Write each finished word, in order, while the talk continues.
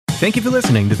Thank you for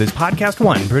listening to this Podcast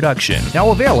One production. Now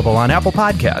available on Apple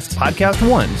Podcasts, Podcast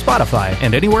One, Spotify,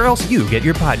 and anywhere else you get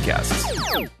your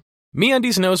podcasts.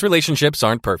 MeUndies knows relationships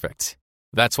aren't perfect.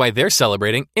 That's why they're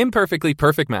celebrating imperfectly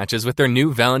perfect matches with their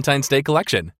new Valentine's Day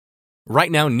collection.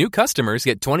 Right now, new customers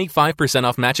get 25%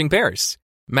 off matching pairs.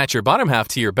 Match your bottom half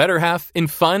to your better half in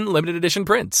fun, limited edition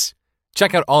prints.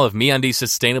 Check out all of MeUndies'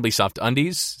 sustainably soft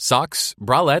undies, socks,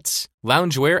 bralettes,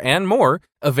 loungewear, and more,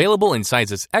 available in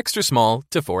sizes extra small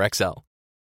to 4XL.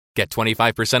 Get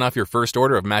 25% off your first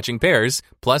order of matching pairs,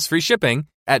 plus free shipping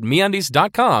at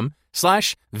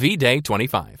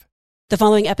MeUndies.com/VDay25. The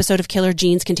following episode of Killer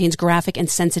Genes contains graphic and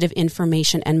sensitive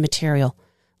information and material.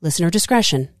 Listener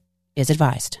discretion is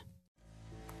advised.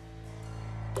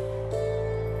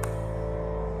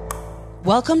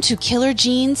 Welcome to Killer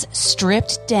Genes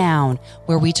Stripped Down,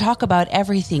 where we talk about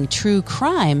everything true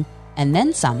crime and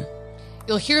then some.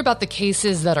 You'll hear about the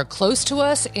cases that are close to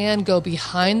us and go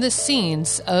behind the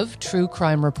scenes of true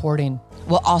crime reporting.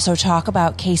 We'll also talk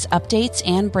about case updates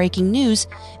and breaking news,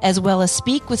 as well as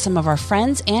speak with some of our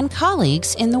friends and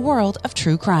colleagues in the world of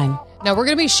true crime. Now, we're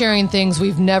going to be sharing things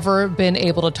we've never been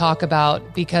able to talk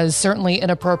about because certainly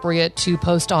inappropriate to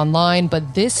post online,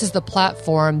 but this is the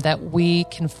platform that we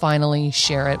can finally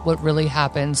share it, what really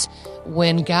happens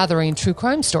when gathering true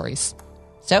crime stories.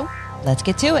 So, let's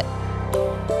get to it.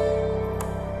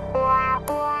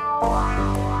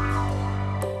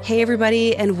 Hey,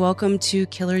 everybody, and welcome to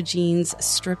Killer Genes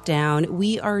Stripped Down.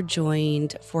 We are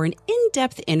joined for an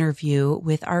in-depth interview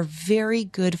with our very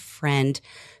good friend,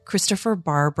 Christopher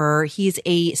Barber. He is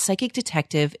a psychic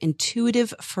detective,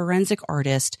 intuitive forensic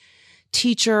artist,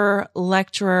 teacher,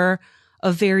 lecturer,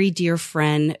 a very dear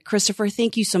friend. Christopher,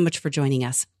 thank you so much for joining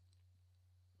us.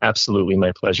 Absolutely,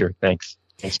 my pleasure. Thanks.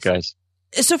 Thanks, guys.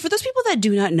 So for those people that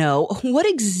do not know, what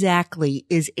exactly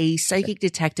is a psychic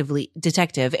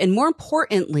detective, and more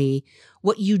importantly,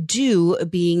 what you do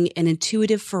being an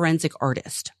intuitive forensic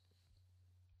artist?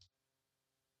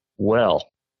 Well,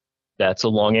 that's a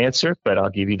long answer, but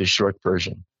I'll give you the short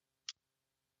version.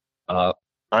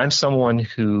 I'm someone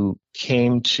who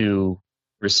came to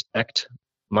respect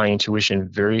my intuition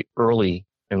very early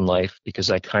in life because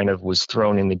I kind of was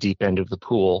thrown in the deep end of the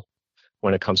pool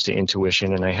when it comes to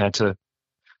intuition, and I had to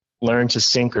learn to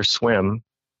sink or swim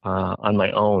on my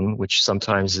own, which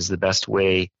sometimes is the best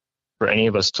way for any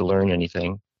of us to learn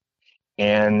anything.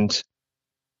 And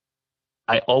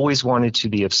I always wanted to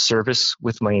be of service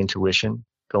with my intuition,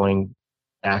 going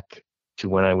back to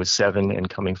when I was 7 and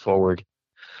coming forward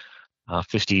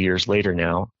 50 years later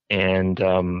now. And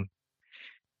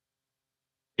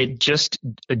it just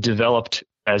developed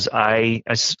as I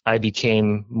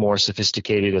became more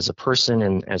sophisticated as a person,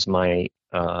 and as my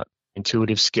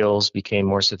intuitive skills became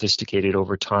more sophisticated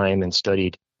over time and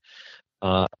studied.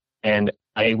 And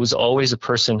I was always a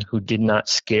person who did not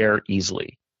scare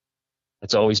easily.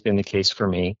 That's always been the case for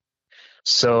me.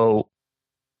 So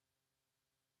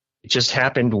it just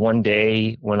happened one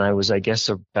day when I was, I guess,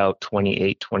 about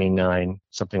 28, 29,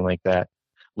 something like that,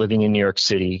 living in New York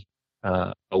City.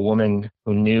 A woman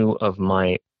who knew of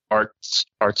my arts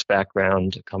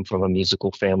background, come from a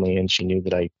musical family, and she knew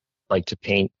that I liked to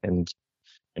paint and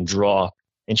draw.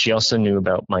 And she also knew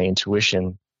about my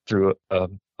intuition through a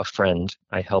friend.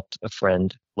 I helped a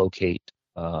friend locate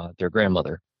their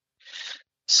grandmother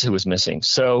who was missing.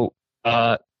 So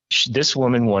this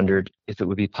woman wondered if it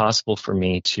would be possible for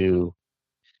me to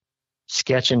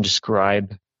sketch and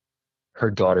describe her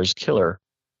daughter's killer.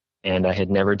 And I had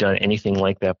never done anything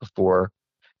like that before.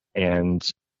 And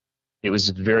it was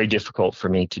very difficult for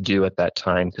me to do at that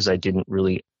time because I didn't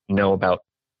really know about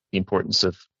the importance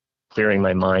of clearing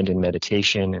my mind and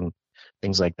meditation and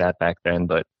things like that back then.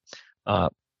 But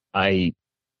I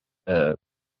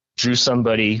drew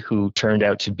somebody who turned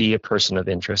out to be a person of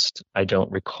interest. I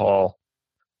don't recall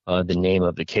the name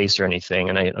of the case or anything,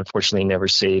 and I unfortunately never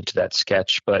saved that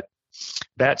sketch. But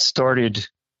that started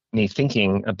me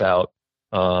thinking about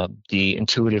the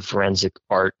intuitive forensic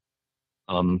art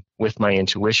with my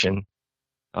intuition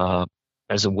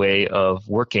as a way of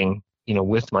working,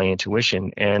 with my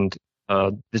intuition. And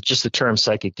just the term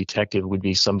psychic detective would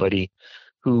be somebody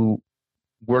who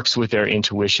works with their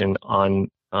intuition on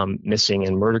missing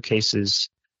and murder cases,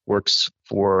 works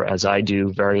for, as I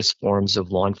do, various forms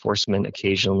of law enforcement,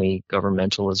 occasionally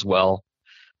governmental as well,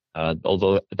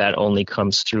 although that only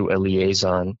comes through a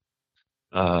liaison,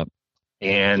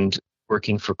 and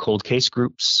working for cold case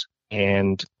groups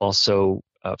and also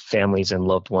families and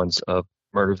loved ones of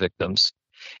murder victims.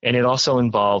 And it also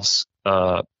involves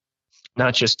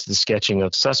not just the sketching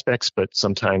of suspects, but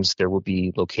sometimes there will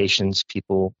be locations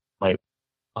people might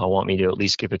want me to at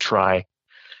least give a try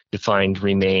find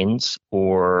remains,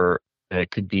 or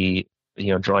it could be,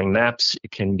 drawing maps.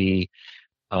 It can be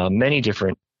many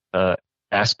different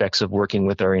aspects of working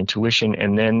with our intuition.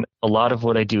 And then a lot of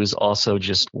what I do is also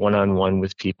just one-on-one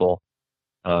with people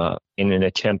in an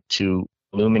attempt to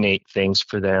illuminate things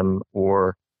for them,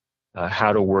 or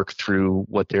how to work through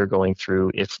what they're going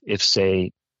through if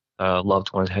say, a loved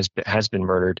one has been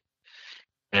murdered.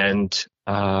 And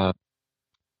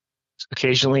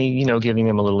occasionally, giving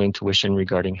them a little intuition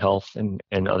regarding health and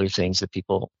other things that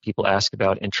people ask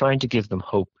about, and trying to give them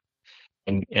hope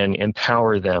and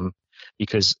empower them,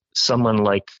 because someone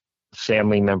like a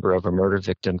family member of a murder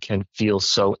victim can feel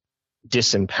so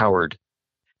disempowered.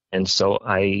 And so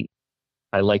I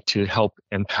like to help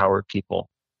empower people.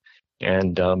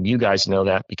 And you guys know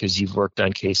that because you've worked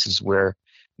on cases where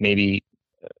maybe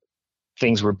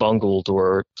things were bungled,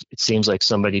 or it seems like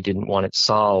somebody didn't want it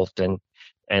solved, and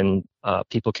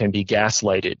people can be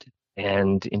gaslighted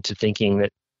and into thinking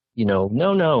that,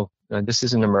 no, this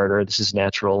isn't a murder, this is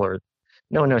natural, or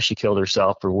no, she killed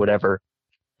herself, or whatever.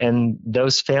 And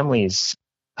those families,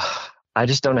 I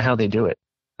just don't know how they do it.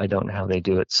 I don't know how they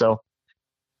do it. So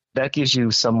that gives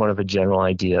you somewhat of a general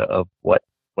idea of what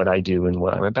I do and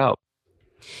what I'm about.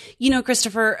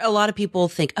 Christopher, a lot of people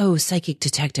think, oh, psychic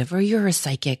detective, or you're a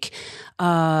psychic.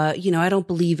 I don't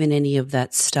believe in any of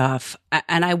that stuff.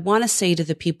 And I want to say to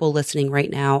the people listening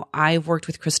right now, I've worked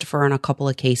with Christopher on a couple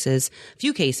of cases,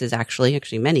 few cases, actually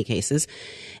many cases.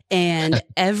 And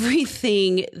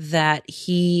everything that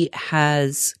he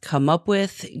has come up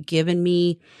with, given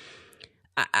me,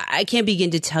 I can't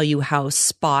begin to tell you how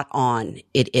spot on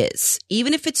it is.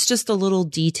 Even if it's just a little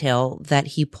detail that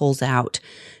he pulls out,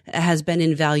 has been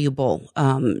invaluable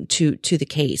to the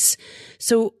case.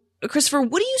 So, Christopher,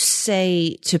 what do you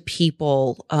say to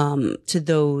people, to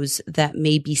those that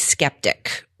may be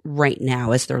skeptic right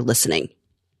now as they're listening?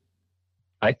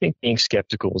 I think being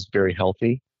skeptical is very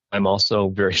healthy. I'm also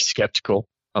very skeptical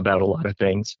about a lot of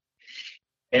things.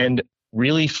 And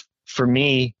really, for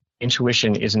me,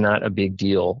 intuition is not a big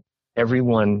deal.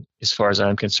 Everyone, as far as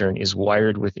I'm concerned, is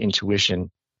wired with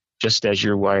intuition, just as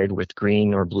you're wired with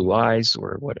green or blue eyes,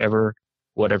 or whatever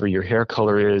your hair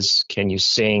color is. Can you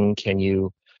sing?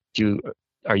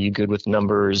 Are you good with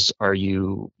numbers? Are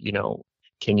you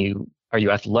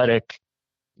athletic?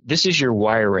 This is your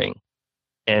wiring.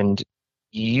 And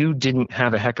you didn't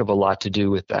have a heck of a lot to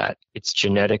do with that. It's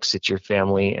genetics, it's your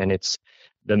family, and it's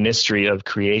the mystery of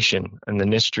creation and the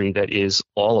mystery that is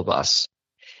all of us.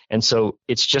 And so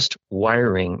it's just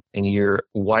wiring, and you're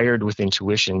wired with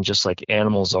intuition just like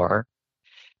animals are.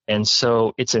 And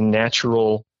so it's a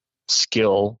natural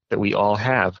skill that we all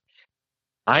have.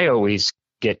 I always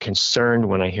get concerned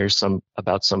when I hear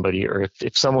about somebody, or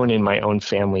if someone in my own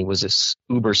family was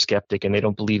a uber skeptic and they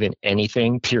don't believe in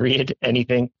anything, period,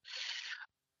 anything.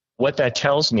 What that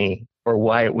tells me, or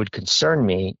why it would concern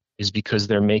me, is because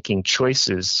they're making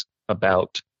choices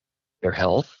about their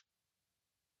health,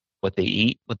 what they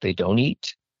eat, what they don't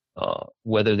eat,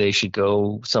 whether they should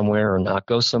go somewhere or not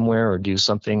go somewhere, or do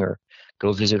something, or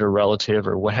go visit a relative,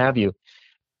 or what have you.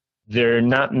 They're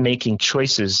not making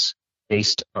choices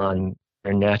based on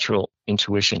their natural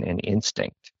intuition and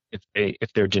instinct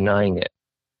if they're denying it.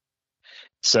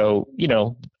 So,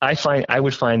 I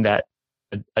would find that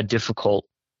a difficult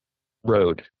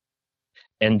road.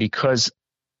 And because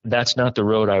that's not the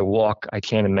road I walk, I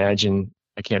can't imagine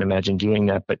doing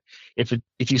that. But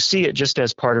if you see it just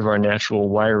as part of our natural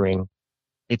wiring,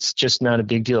 it's just not a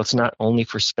big deal. It's not only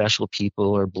for special people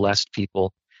or blessed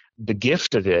people. The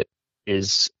gift of it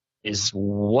is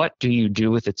what do you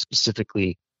do with it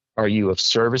specifically? Are you of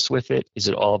service with it? Is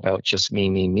it all about just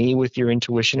me with your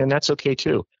intuition? And that's okay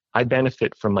too. I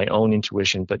benefit from my own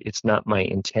intuition, but it's not my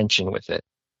intention with it.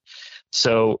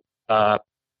 So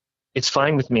it's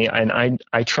fine with me. And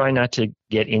I try not to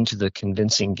get into the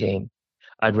convincing game.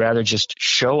 I'd rather just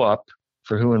show up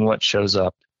for who and what shows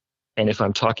up. And if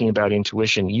I'm talking about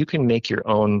intuition, you can make your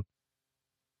own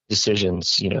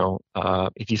decisions.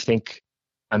 If you think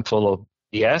I'm full of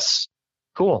BS,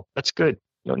 cool, that's good.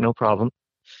 No problem.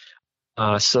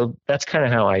 So that's kind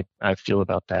of how I feel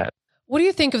about that. What do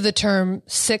you think of the term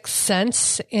sixth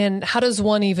sense, and how does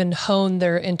one even hone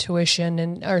their intuition?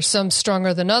 And are some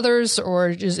stronger than others, or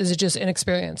is it just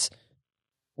inexperience?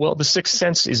 Well, the sixth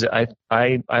sense is I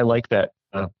like that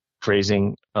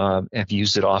phrasing. I've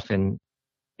used it often,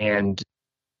 and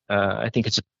I think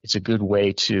it's a good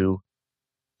way to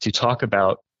talk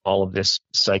about all of this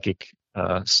psychic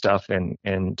stuff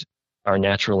and our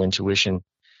natural intuition.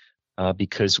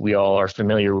 Because we all are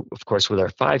familiar, of course, with our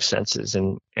five senses,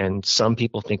 and some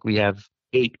people think we have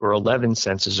 8 or 11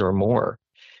 senses or more,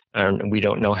 and we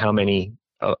don't know how many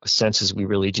senses we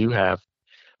really do have.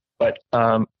 But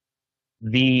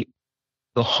the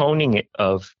honing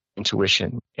of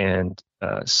intuition and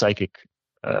psychic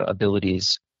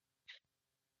abilities,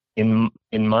 in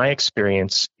my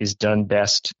experience, is done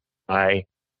best by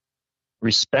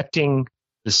respecting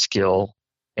the skill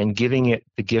and giving it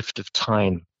the gift of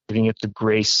time, giving it the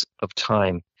grace of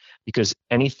time, because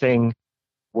anything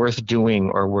worth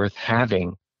doing or worth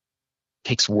having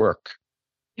takes work.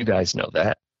 You guys know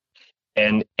that.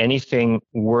 And anything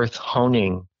worth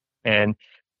honing and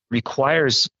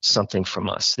requires something from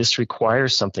us. This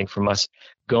requires something from us.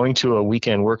 Going to a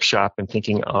weekend workshop and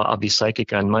thinking, oh, I'll be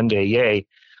psychic on Monday, yay.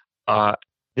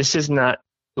 This is not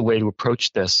the way to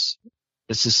approach this.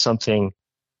 This is something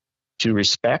to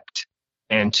respect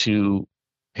and to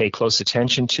pay close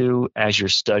attention to as you're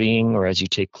studying or as you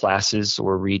take classes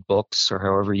or read books or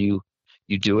however you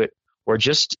do it, or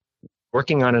just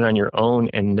working on it on your own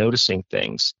and noticing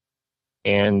things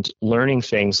and learning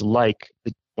things like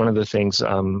one of the things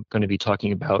I'm going to be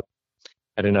talking about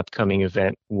at an upcoming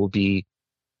event will be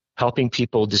helping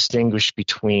people distinguish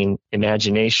between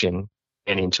imagination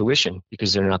and intuition,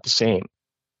 because they're not the same.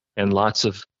 And lots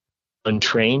of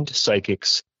untrained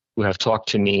psychics who have talked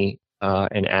to me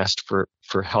and asked for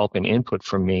help and input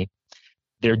from me,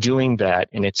 they're doing that,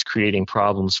 and it's creating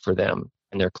problems for them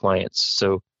and their clients.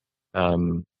 So,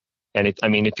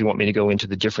 if you want me to go into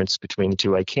the difference between the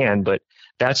two, I can, but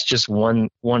that's just one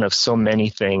of so many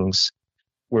things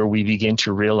where we begin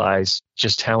to realize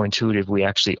just how intuitive we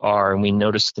actually are, and we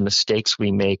notice the mistakes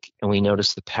we make, and we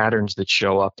notice the patterns that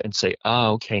show up and say,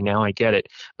 oh, okay, now I get it.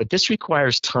 But this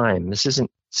requires time. This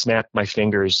isn't snap my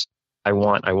fingers, I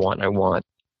want.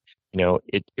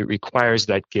 It requires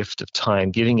that gift of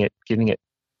time, giving it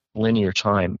linear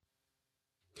time.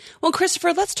 Well,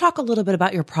 Christopher, let's talk a little bit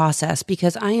about your process,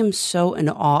 because I am so in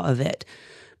awe of it,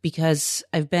 because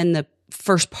I've been the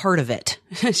first part of it,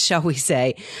 shall we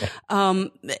say.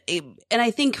 And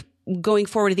I think going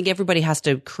forward, I think everybody has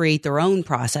to create their own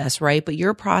process, right? But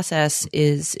your process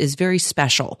is very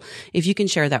special. If you can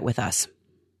share that with us.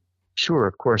 Sure,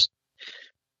 of course.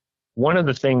 One of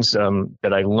the things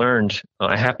that I learned,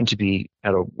 I happen to be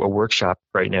at a workshop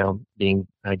right now being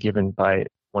given by a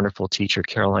wonderful teacher,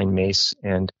 Caroline Mace,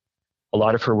 and a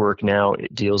lot of her work now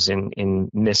it deals in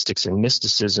mystics and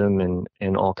mysticism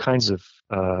and all kinds of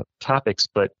topics,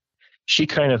 but she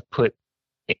kind of put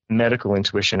medical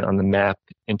intuition on the map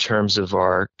in terms of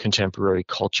our contemporary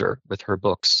culture with her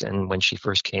books and when she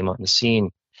first came on the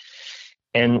scene.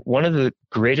 And one of the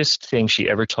greatest things she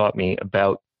ever taught me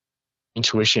about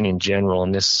intuition in general,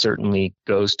 and this certainly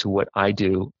goes to what I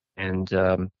do, and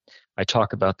I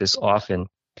talk about this often,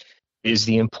 is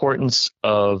the importance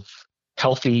of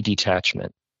healthy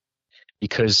detachment.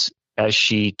 Because as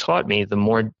she taught me, the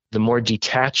more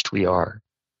detached we are,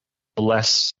 the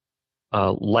less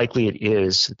likely it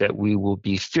is that we will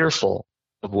be fearful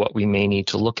of what we may need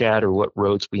to look at or what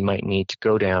roads we might need to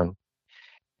go down.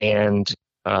 And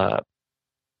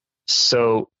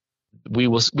so we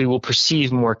will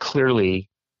perceive more clearly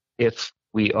if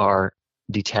we are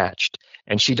detached.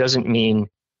 And she doesn't mean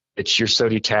that you're so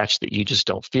detached that you just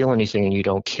don't feel anything and you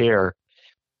don't care.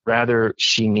 Rather,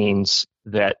 she means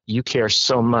that you care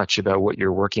so much about what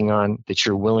you're working on that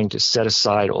you're willing to set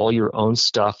aside all your own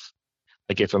stuff.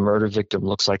 Like if a murder victim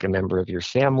looks like a member of your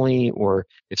family, or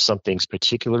if something's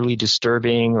particularly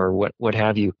disturbing or what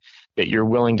have you, that you're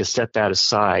willing to set that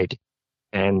aside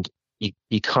and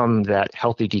become that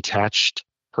healthy, detached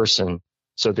person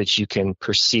so that you can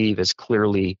perceive as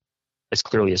clearly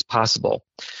as possible.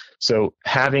 So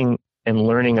having and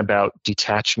learning about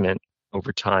detachment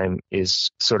over time is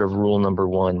sort of rule number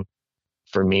one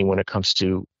for me when it comes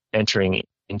to entering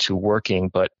into working.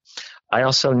 But I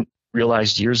also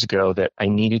realized years ago that I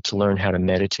needed to learn how to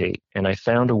meditate. And I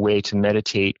found a way to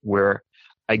meditate where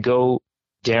I go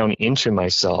down into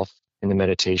myself in the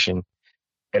meditation.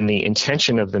 And the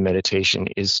intention of the meditation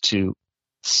is to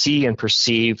see and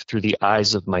perceive through the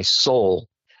eyes of my soul,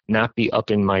 not be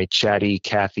up in my chatty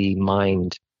Cathy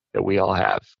mind that we all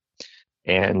have.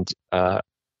 And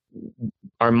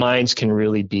our minds can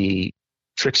really be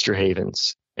trickster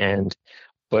havens.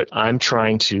 But I'm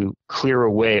trying to clear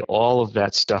away all of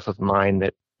that stuff of mine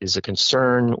that is a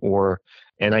concern,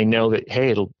 and I know that, hey,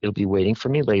 it'll be waiting for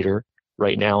me later.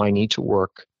 Right now I need to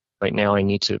work. Right now I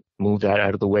need to move that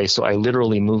out of the way. So I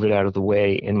literally move it out of the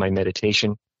way in my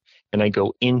meditation, and I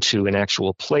go into an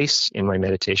actual place in my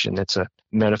meditation that's a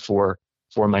metaphor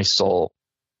for my soul.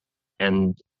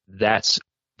 And that's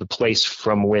the place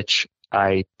from which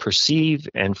I perceive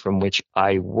and from which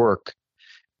I work.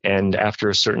 And after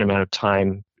a certain amount of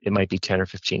time, it might be 10 or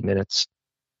 15 minutes,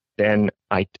 then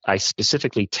I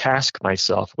specifically task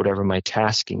myself, whatever my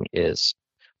tasking is.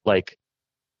 Like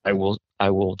I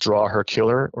will draw her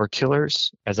killer or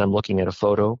killers as I'm looking at a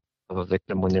photo of a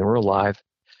victim when they were alive.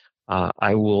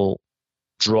 I will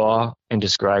draw and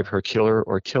describe her killer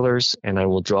or killers, and I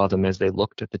will draw them as they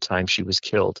looked at the time she was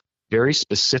killed. Very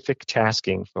specific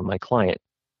tasking from my client.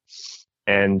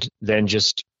 And then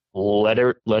just let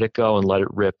it go and let it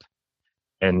rip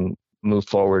and move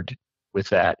forward with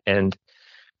that. And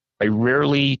I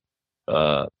rarely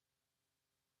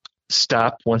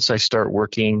stop once I start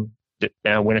working.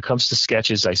 Now, when it comes to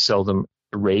sketches, I seldom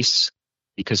erase,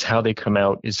 because how they come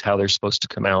out is how they're supposed to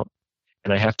come out.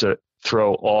 And I have to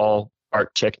throw all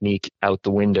art technique out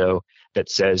the window that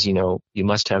says, you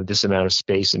must have this amount of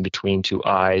space in between two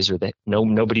eyes, or that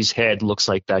nobody's head looks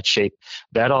like that shape.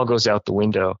 That all goes out the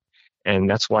window. And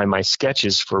that's why my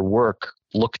sketches for work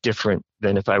look different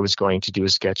than if I was going to do a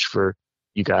sketch for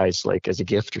you guys, like as a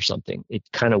gift or something. It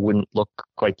kind of wouldn't look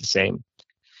quite the same.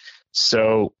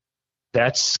 So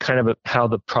that's kind of how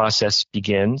the process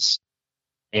begins.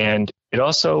 And it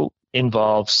also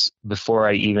involves, before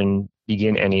I even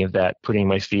begin any of that, putting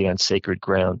my feet on sacred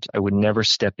ground. I would never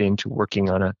step into working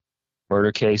on a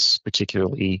murder case,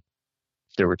 particularly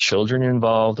if there were children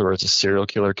involved or it's a serial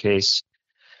killer case,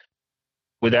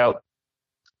 without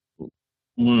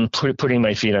putting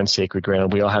my feet on sacred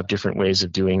ground. We all have different ways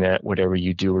of doing that, whatever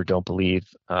you do or don't believe.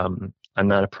 I'm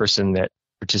not a person that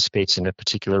participates in a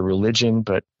particular religion,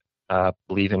 but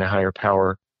believe in a higher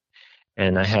power,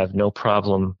 and I have no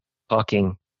problem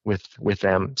talking with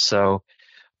them. So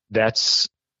that's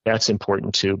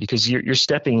important too, because you're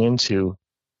stepping into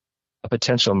a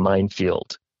potential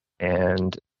minefield,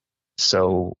 and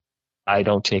so I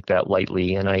don't take that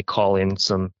lightly, and I call in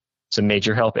some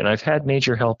major help. And I've had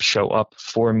major help show up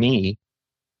for me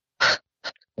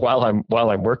while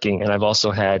I'm working, and I've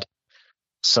also had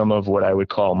some of what I would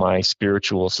call my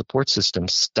spiritual support system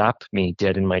stop me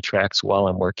dead in my tracks while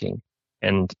I'm working,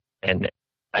 and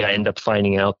I end up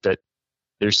finding out that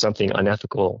there's something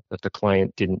unethical that the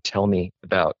client didn't tell me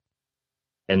about,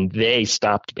 and they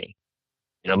stopped me.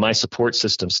 My support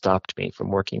system stopped me from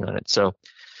working on it. So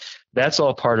that's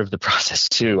all part of the process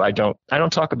too. I don't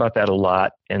talk about that a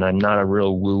lot, and I'm not a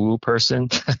real woo-woo person.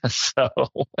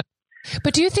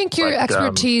 But do you think your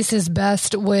expertise is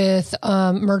best with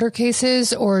murder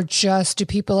cases, or just do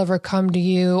people ever come to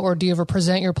you, or do you ever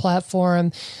present your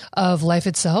platform of life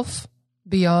itself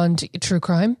beyond true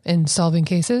crime and solving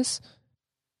cases?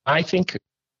 I think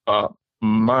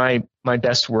my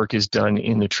best work is done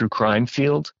in the true crime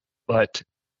field, but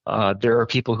there are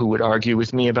people who would argue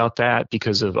with me about that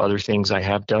because of other things I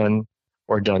have done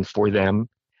or done for them.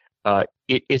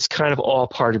 It's kind of all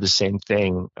part of the same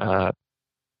thing.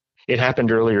 It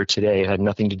happened earlier today. It had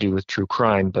nothing to do with true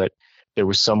crime, but there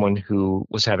was someone who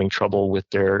was having trouble with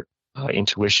their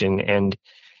intuition, and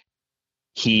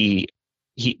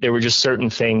there were just certain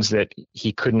things that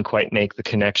he couldn't quite make the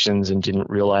connections and didn't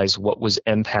realize what was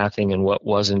empathing and what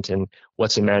wasn't, and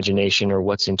what's imagination or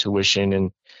what's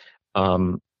intuition.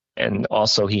 And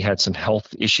also he had some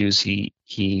health issues.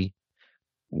 He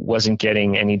wasn't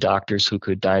getting any doctors who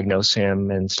could diagnose him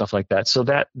and stuff like that. So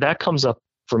that comes up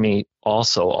for me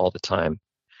also all the time.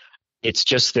 It's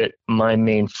just that my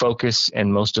main focus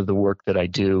and most of the work that I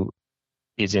do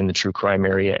is in the true crime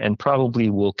area, and probably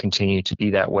will continue to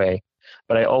be that way.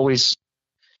 But I always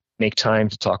make time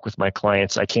to talk with my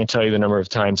clients. I can't tell you the number of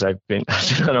times I've been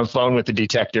on a phone with a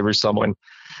detective or someone,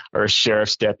 or a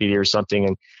sheriff's deputy or something,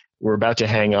 and we're about to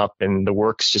hang up and the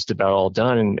work's just about all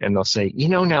done. And they'll say,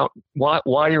 now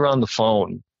while you're on the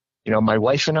phone, my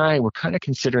wife and I were kind of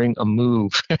considering a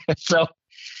move. So,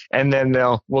 and then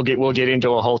we'll get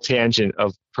into a whole tangent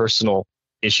of personal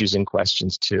issues and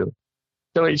questions too.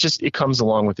 So it comes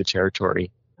along with the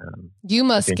territory. You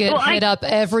must get hit up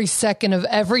every second of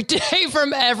every day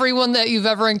from everyone that you've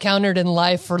ever encountered in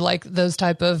life for like those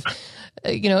type of,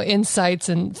 insights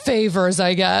and favors,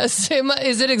 I guess.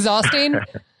 Is it exhausting?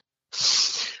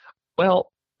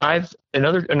 Well,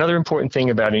 another important thing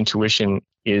about intuition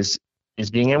is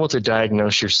being able to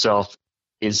diagnose yourself.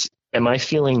 Am I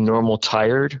feeling normal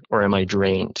tired, or am I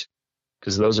drained?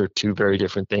 Because those are two very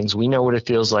different things. We know what it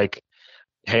feels like.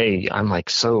 Hey, I'm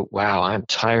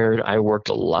tired. I worked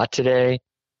a lot today.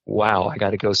 Wow, I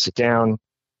got to go sit down.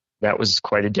 That was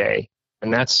quite a day.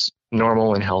 And that's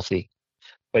normal and healthy.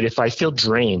 But if I feel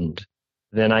drained,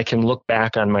 then I can look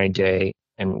back on my day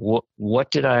and what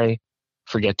did I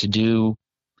forget to do?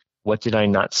 What did I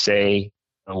not say?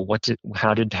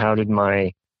 How did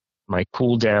my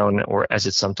cool down, or as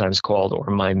it's sometimes called,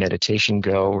 or my meditation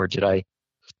go? Or did I,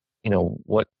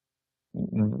 what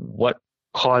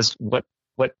caused, what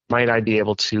might I be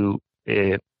able to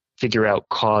figure out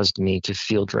caused me to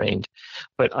feel drained.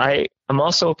 But I'm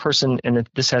also a person, and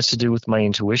this has to do with my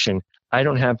intuition. I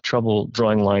don't have trouble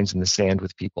drawing lines in the sand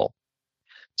with people.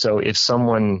 So if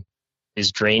someone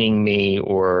is draining me,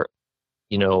 or,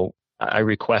 I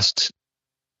request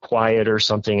quiet or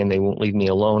something and they won't leave me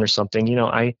alone or something,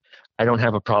 I don't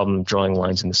have a problem drawing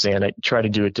lines in the sand. I try to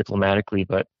do it diplomatically,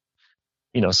 but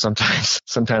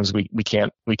sometimes we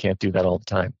can't do that all the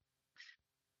time.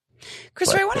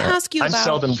 Christopher, I want to ask you about... I'm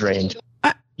seldom drained.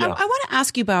 I want to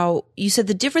ask you about, you said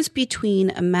the difference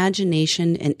between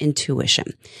imagination and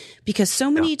intuition, because so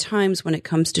many times when it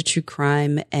comes to true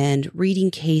crime and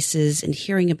reading cases and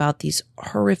hearing about these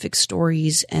horrific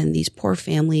stories and these poor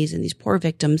families and these poor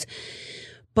victims,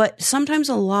 but sometimes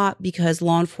a lot because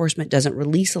law enforcement doesn't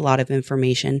release a lot of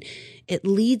information, it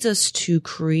leads us to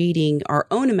creating our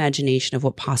own imagination of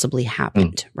what possibly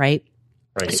happened, right?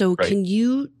 Right. So can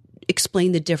you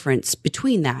explain the difference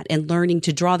between that and learning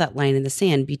to draw that line in the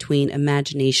sand between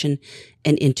imagination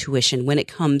and intuition when it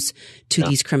comes to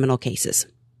these criminal cases?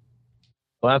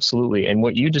 Well, absolutely. And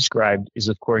what you described is,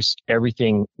 of course,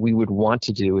 everything we would want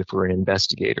to do if we're an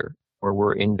investigator, or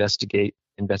we're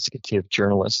investigative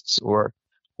journalists, or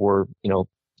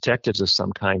detectives of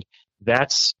some kind.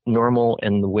 That's normal,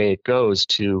 and the way it goes,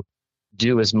 to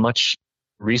do as much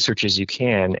research as you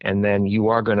can, and then you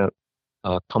are going to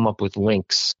come up with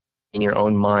links in your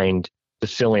own mind to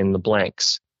fill in the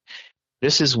blanks.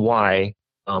 This is why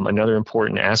another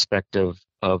important aspect of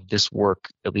this work,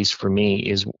 at least for me,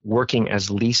 is working as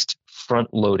least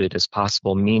front-loaded as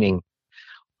possible, meaning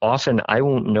often I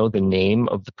won't know the name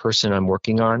of the person I'm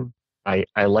working on.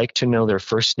 I like to know their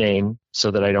first name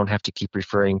so that I don't have to keep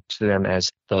referring to them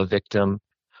as the victim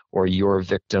or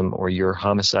your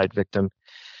homicide victim.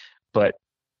 But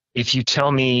if you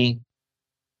tell me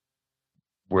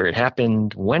where it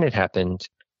happened, when it happened,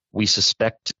 we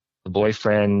suspect the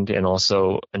boyfriend and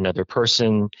also another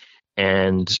person,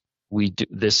 and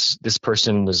this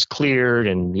person was cleared,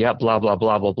 and blah, blah,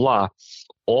 blah, blah, blah.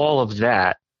 All of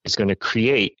that is going to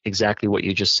create exactly what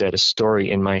you just said, a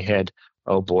story in my head.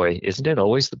 Oh boy, isn't it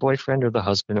always the boyfriend or the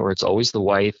husband, or it's always the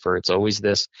wife, or it's always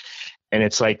this? And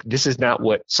it's like, this is not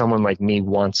what someone like me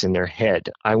wants in their head.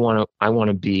 I want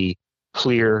to be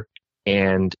clear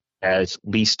and as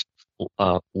least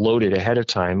loaded ahead of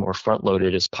time or front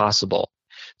loaded as possible.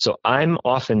 So I'm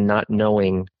often not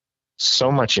knowing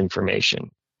so much information.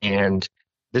 And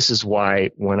this is why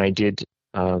when I did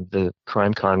the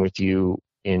Crime Con with you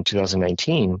in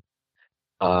 2019,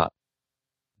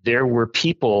 there were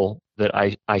people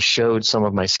that I showed some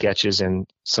of my sketches, and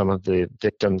some of the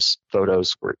victims'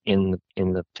 photos were in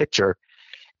the picture.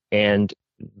 And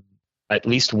at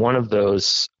least one of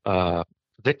those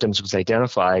victims was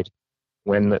identified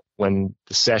when the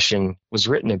session was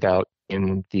written about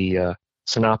in the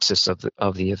synopsis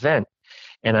of the event,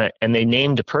 and they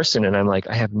named a person, and I'm like,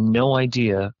 I have no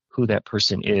idea who that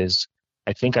person is.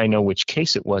 I think I know which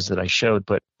case it was that I showed,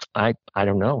 but I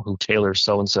don't know who Taylor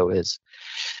so and so is.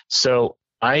 So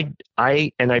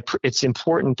it's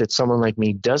important that someone like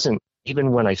me doesn't,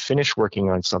 even when I finish working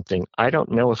on something, I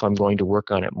don't know if I'm going to work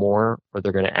on it more, or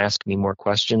they're going to ask me more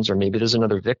questions, or maybe there's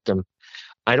another victim.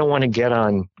 I don't want to get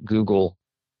on Google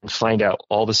and find out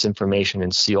all this information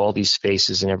and see all these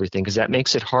faces and everything, because that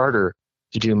makes it harder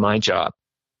to do my job.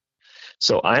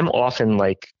 So I'm often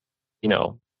like,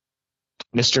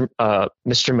 Mr.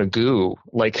 Magoo,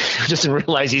 like, doesn't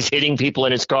realize he's hitting people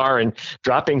in his car and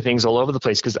dropping things all over the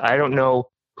place, because I don't know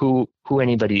who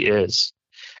anybody is.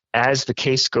 As the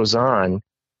case goes on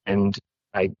and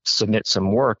I submit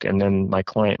some work, and then my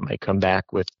client might come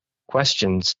back with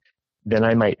questions, then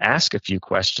I might ask a few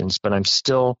questions, but I'm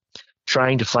still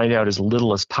trying to find out as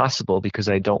little as possible, because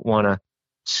I don't want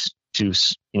to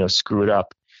screw it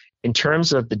up. In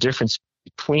terms of the difference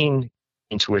between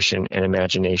intuition and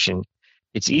imagination,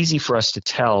 it's easy for us to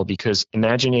tell, because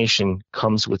imagination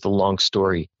comes with a long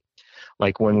story.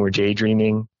 Like when we're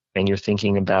daydreaming and you're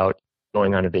thinking about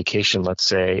going on a vacation, let's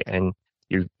say, and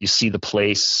you see the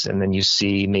place, and then you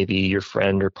see maybe your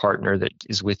friend or partner that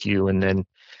is with you, and then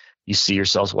you see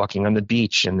yourselves walking on the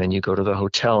beach, and then you go to the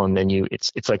hotel, and then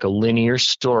it's like a linear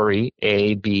story,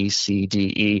 A, B, C,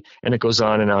 D, E, and it goes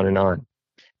on and on and on.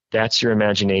 That's your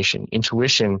imagination.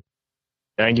 Intuition,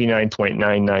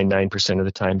 99.999% of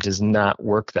the time, does not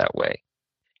work that way.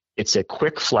 It's a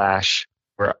quick flash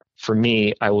where, for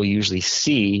me, I will usually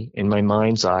see in my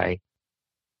mind's eye.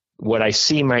 What I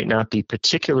see might not be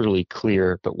particularly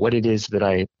clear, but what it is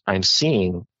that I'm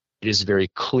seeing, it is very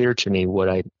clear to me what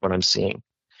I'm seeing.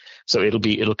 So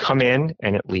it'll come in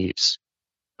and it leaves.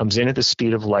 Comes in at the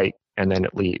speed of light and then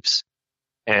it leaves.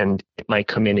 And it might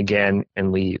come in again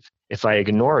and leave. If I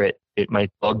ignore it, It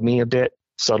might bug me a bit,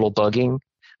 subtle bugging,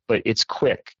 but it's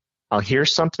quick. I'll hear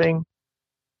something,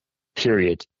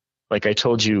 period. Like I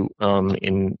told you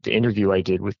in the interview I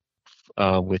did with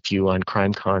you on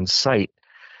CrimeCon's site,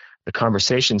 the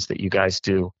conversations that you guys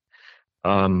do.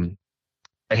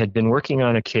 I had been working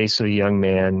on a case of a young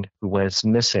man who went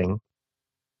missing,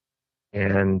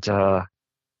 and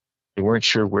they weren't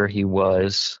sure where he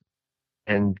was.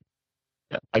 And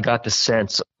I got the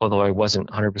sense, although I wasn't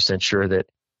 100% sure, that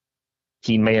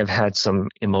he may have had some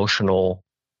emotional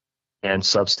and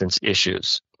substance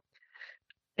issues.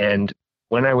 And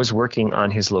when I was working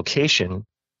on his location,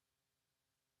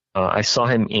 I saw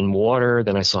him in water,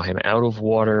 then I saw him out of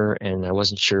water, and I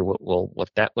wasn't sure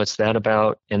what's that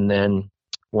about. And then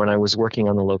when I was working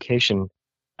on the location,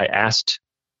 I asked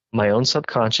my own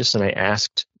subconscious and I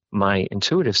asked my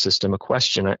intuitive system a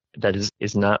question that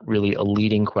is not really a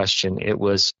leading question. It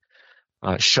was,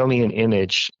 show me an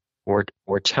image or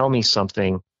tell me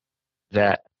something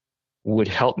that would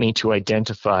help me to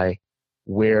identify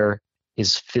where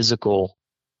his physical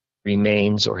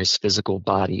remains or his physical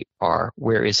body are.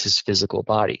 Where is his physical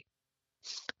body?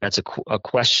 That's a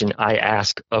question I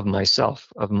ask of myself,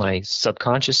 of my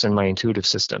subconscious and my intuitive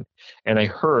system. And I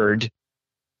heard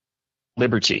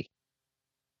liberty.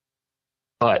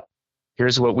 But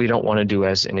here's what we don't want to do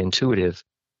as an intuitive.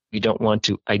 We don't want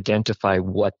to identify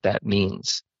what that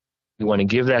means. We want to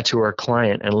give that to our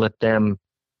client and let them,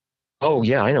 oh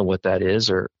yeah, I know what that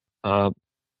is, or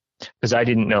because I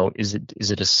didn't know. Is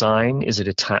it a sign? Is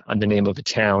it the name of a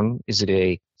town? Is it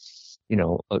a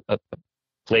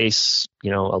place?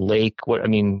 A lake?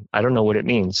 I don't know what it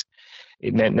means.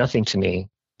 It meant nothing to me.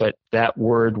 But that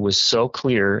word was so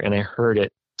clear, and I heard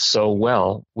it so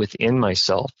well within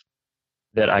myself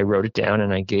that I wrote it down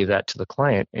and I gave that to the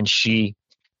client. And she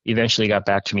eventually got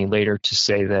back to me later to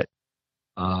say that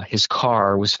his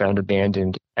car was found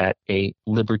abandoned at a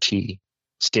Liberty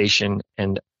station,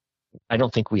 and I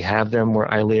don't think we have them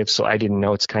where I live, so I didn't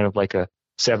know. It's kind of like a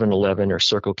 7-Eleven or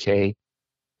Circle K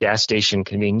gas station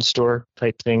convenience store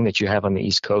type thing that you have on the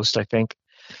East Coast, I think.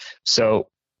 So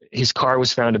his car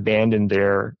was found abandoned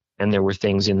there, and there were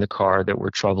things in the car that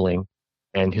were troubling,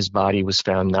 and his body was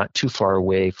found not too far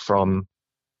away from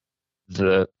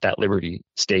that Liberty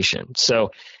station.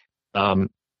 So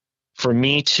for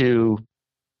me to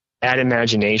add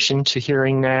imagination to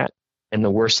hearing that, and the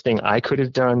worst thing I could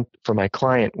have done for my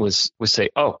client was say,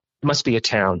 oh, it must be a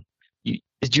town.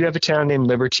 Did you have a town named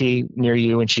Liberty near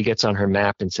you? And she gets on her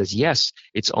map and says, yes,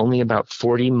 it's only about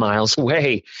 40 miles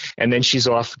away. And then she's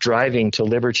off driving to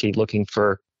Liberty looking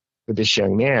for this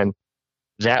young man.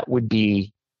 That would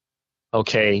be,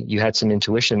 okay, you had some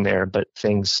intuition there, but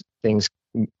things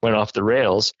went off the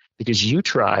rails because you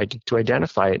tried to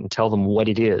identify it and tell them what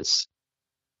it is,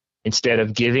 instead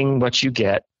of giving what you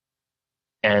get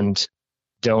and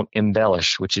don't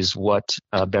embellish, which is what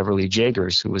Beverly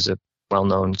Jagers, who was a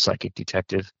well-known psychic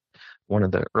detective, one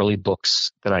of the early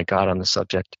books that I got on the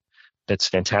subject, that's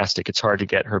fantastic. It's hard to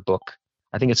get her book.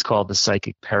 I think it's called The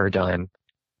Psychic Paradigm.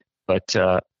 But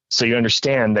so you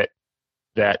understand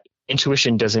that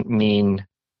intuition doesn't mean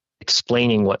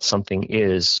explaining what something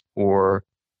is, or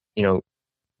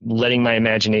letting my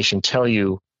imagination tell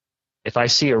you, if I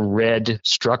see a red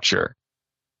structure,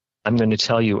 I'm going to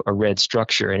tell you a red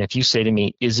structure. And if you say to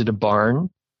me, is it a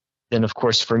barn? Then of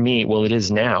course for me, well, it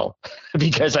is now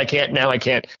because I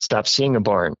can't stop seeing a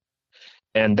barn.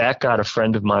 And that got a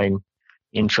friend of mine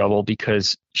in trouble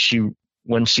because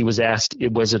when she was asked,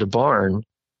 was it a barn?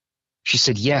 She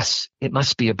said, yes, it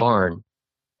must be a barn.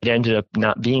 It ended up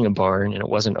not being a barn, and it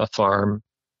wasn't a farm,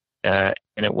 and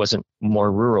it wasn't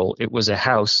more rural. It was a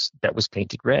house that was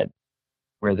painted red,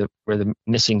 where the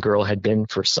missing girl had been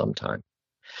for some time.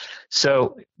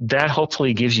 So that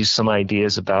hopefully gives you some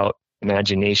ideas about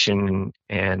imagination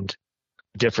and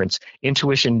difference.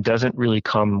 Intuition doesn't really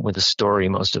come with a story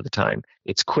most of the time.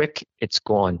 It's quick, it's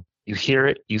gone. You hear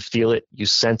it, you feel it, you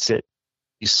sense it,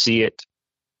 you see it,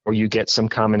 or you get some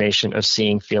combination of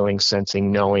seeing, feeling,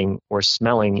 sensing, knowing, or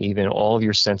smelling, even all of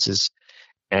your senses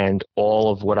and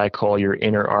all of what I call your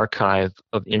inner archive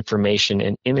of information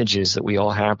and images that we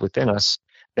all have within us.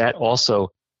 That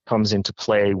also comes into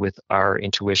play with our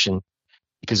intuition,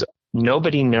 because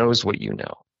nobody knows what you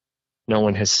know. No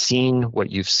one has seen what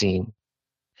you've seen.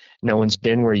 No one's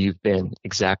been where you've been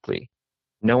exactly.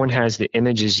 No one has the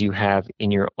images you have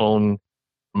in your own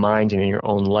mind and in your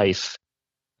own life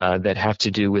that have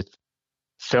to do with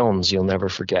films you'll never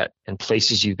forget and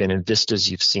places you've been and vistas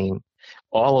you've seen.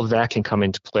 All of that can come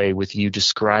into play with you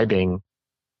describing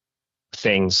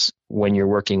things when you're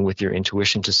working with your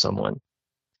intuition to someone.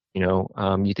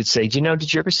 You could say,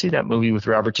 did you ever see that movie with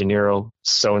Robert De Niro,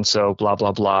 so-and-so, blah,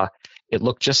 blah, blah. It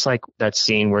looked just like that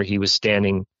scene where he was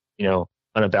standing, on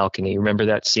a balcony. Remember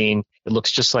that scene? It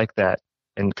looks just like that,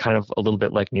 and kind of a little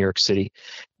bit like New York City.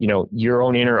 Your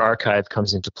own inner archive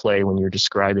comes into play when you're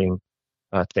describing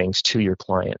things to your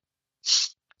client.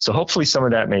 So hopefully some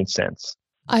of that made sense.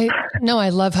 I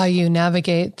love how you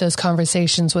navigate those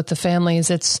conversations with the families.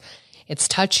 It's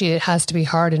touchy. It has to be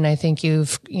hard. And I think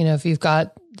if you've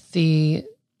got the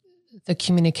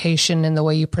communication and the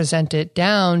way you present it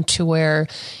down to where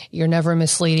you're never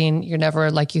misleading, you're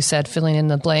never, like you said, filling in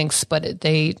the blanks, but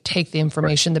they take the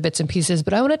information, the bits and pieces.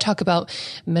 But I want to talk about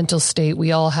mental state.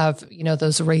 We all have,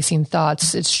 those racing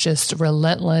thoughts. It's just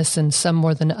relentless, and some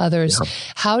more than others. Yeah.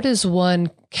 How does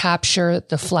one capture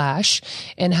the flash,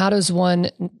 and how does one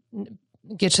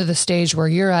get to the stage where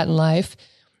you're at in life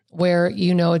where,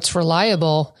 it's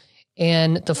reliable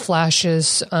and the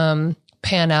flashes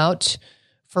pan out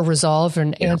for resolve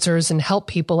and answers and help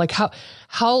people? Like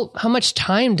how much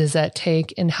time does that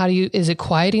take, and is it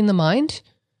quieting the mind?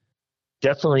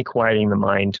 Definitely quieting the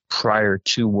mind prior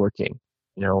to working.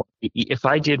 If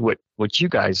I did what you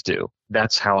guys do,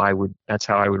 that's how I would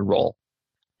roll.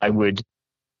 I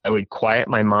would quiet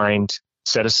my mind,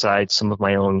 set aside some of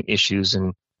my own issues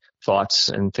and thoughts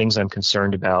and things I'm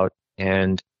concerned about.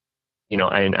 And,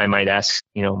 I might ask,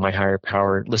 my higher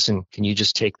power, listen, can you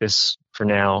just take this for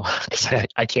now? Because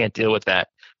I can't deal with that.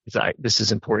 This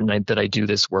is important that I do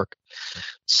this work.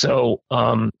 So,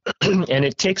 and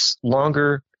it takes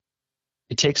longer.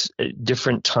 It takes a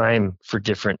different time for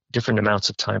different amounts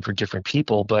of time for different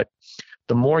people. But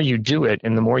the more you do it,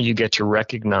 and the more you get to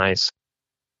recognize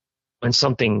when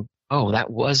something, that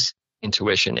was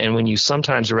intuition. And when you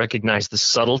sometimes recognize the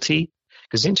subtlety,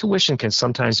 because intuition can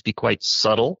sometimes be quite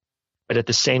subtle, but at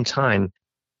the same time,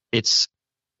 it's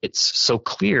so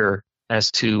clear as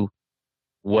to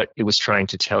what it was trying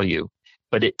to tell you.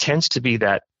 But it tends to be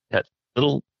that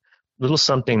little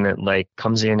something that like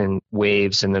comes in and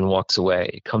waves and then walks away.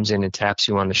 It comes in and taps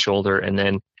you on the shoulder and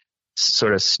then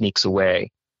sort of sneaks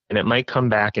away. And it might come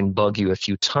back and bug you a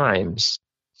few times,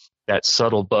 that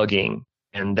subtle bugging.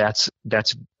 And that's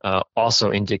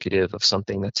also indicative of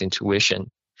something that's intuition.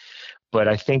 But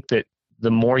I think that the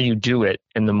more you do it,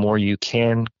 and the more you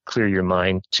can clear your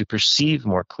mind to perceive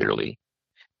more clearly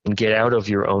and get out of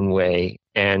your own way,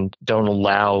 and don't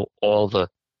allow all the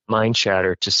mind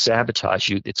chatter to sabotage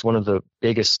you. It's one of the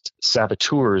biggest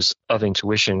saboteurs of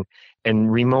intuition,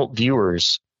 and remote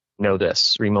viewers know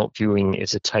this. Remote viewing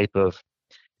is it's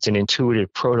an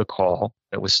intuitive protocol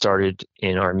that was started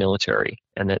in our military,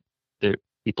 and that the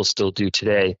people still do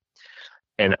today.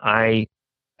 And I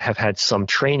have had some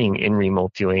training in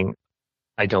remote viewing.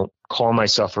 I don't call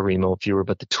myself a remote viewer,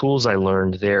 but the tools I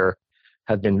learned there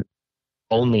have been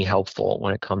only helpful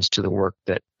when it comes to the work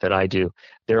that I do.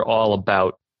 They're all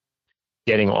about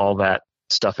getting all that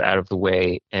stuff out of the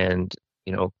way, and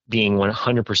being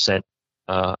 100%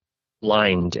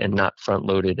 lined and not front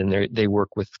loaded. And they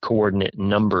work with coordinate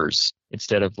numbers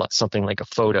instead of something like a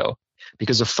photo,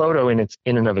 because a photo in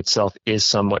and of itself is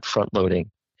somewhat front loading.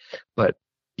 But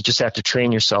you just have to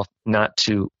train yourself not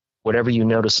to, whatever you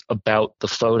notice about the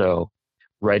photo,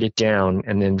 write it down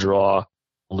and then draw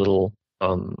a little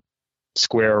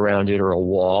square around it, or a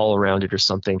wall around it, or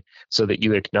something, so that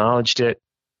you acknowledged it.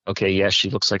 Okay, yes, she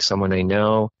looks like someone I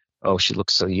know. Oh, she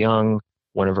looks so young.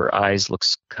 One of her eyes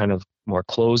looks kind of more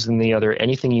closed than the other.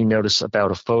 Anything you notice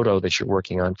about a photo that you're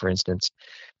working on, for instance,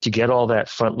 to get all that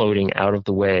front loading out of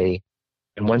the way.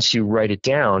 And once you write it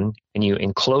down and you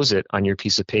enclose it on your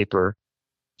piece of paper,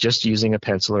 just using a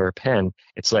pencil or a pen,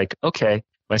 it's like, okay,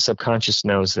 my subconscious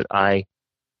knows that I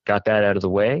got that out of the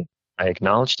way. I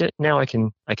acknowledged it. Now I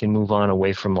can move on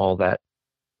away from all that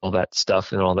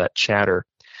stuff and all that chatter.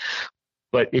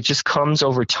 But it just comes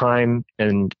over time,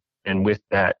 and with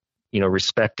that,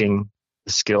 respecting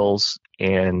the skills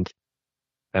and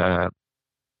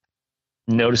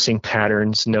noticing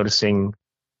patterns, noticing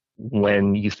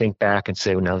when you think back and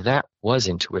say, well, now that was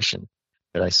intuition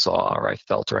that I saw, or I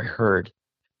felt, or I heard.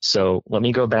 So let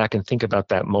me go back and think about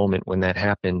that moment when that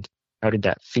happened. How did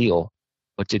that feel?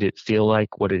 What did it feel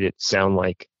like? What did it sound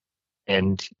like?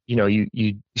 And,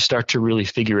 you start to really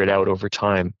figure it out over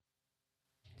time.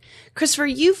 Christopher,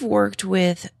 you've worked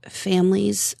with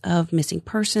families of missing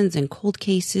persons and cold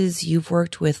cases. You've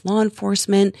worked with law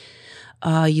enforcement.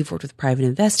 You've worked with private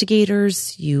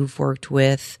investigators. You've worked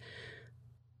with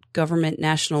government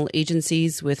national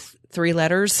agencies with 3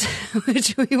 letters,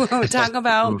 which we won't talk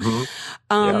about.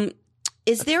 Mm-hmm. Yep.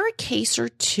 Is there a case or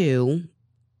two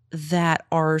that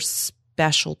are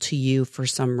special to you for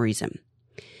some reason?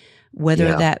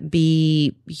 whether that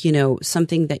be,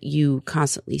 something that you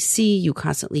constantly see, you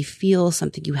constantly feel,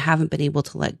 something you haven't been able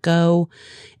to let go.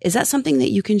 Is that something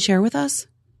that you can share with us?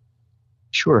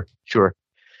 Sure.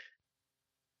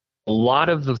 A lot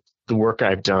of the work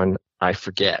I've done, I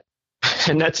forget.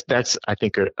 And that's I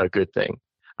think, a good thing.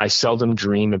 I seldom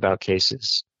dream about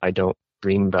cases. I don't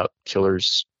dream about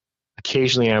killers.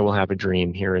 Occasionally I will have a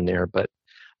dream here and there, but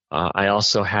I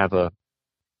also have a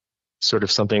sort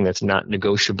of something that's not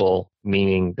negotiable,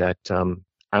 meaning that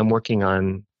I'm working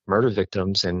on murder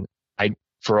victims, and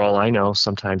for all I know,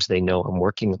 sometimes they know I'm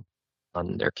working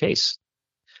on their case,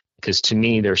 because to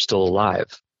me, they're still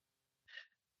alive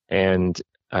and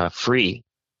free.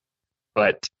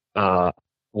 But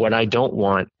what I don't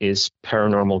want is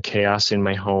paranormal chaos in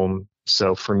my home.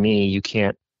 So for me, you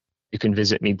can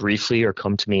visit me briefly or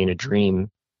come to me in a dream,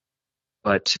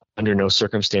 but under no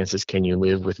circumstances can you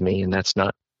live with me, and that's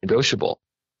not negotiable.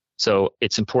 So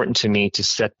it's important to me to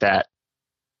set that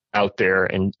out there,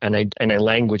 and I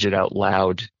language it out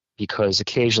loud, because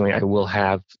occasionally I will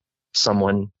have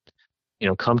someone,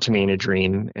 come to me in a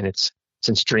dream, and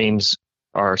since dreams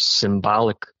are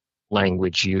symbolic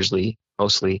language,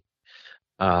 mostly,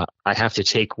 I have to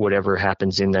take whatever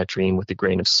happens in that dream with a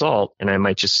grain of salt, and I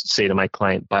might just say to my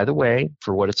client, by the way,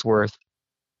 for what it's worth,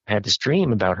 I had this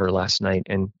dream about her last night,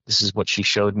 and this is what she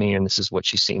showed me, and this is what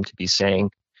she seemed to be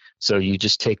saying. So you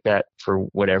just take that for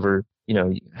whatever,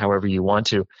 however you want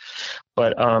to.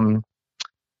 But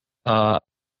a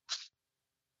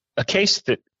case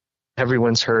that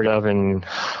everyone's heard of and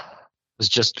was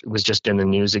just in the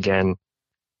news again,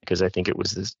 because I think it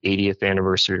was this 80th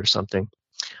anniversary or something,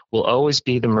 will always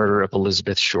be the murder of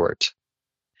Elizabeth Short,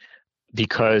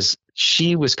 because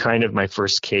she was kind of my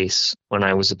first case when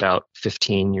I was about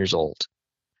 15 years old.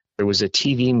 There was a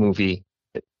TV movie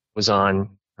that was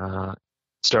on,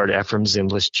 starred Ephraim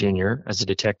Zimbalist Jr. as a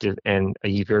detective, and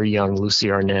a very young Lucy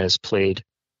Arnaz played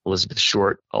Elizabeth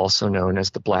Short, also known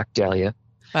as the Black Dahlia.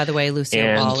 By the way,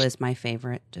 Lucille Ball is my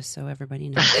favorite, just so everybody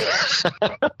knows.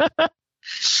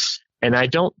 And I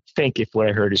don't think, if what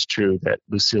I heard is true, that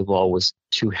Lucille Ball was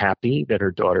too happy that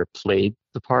her daughter played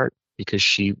the part, because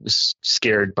she was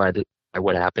scared by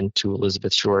what happened to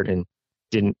Elizabeth Short and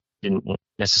didn't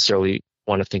necessarily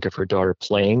want to think of her daughter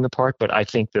playing the part. But I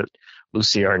think that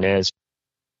Lucy Arnaz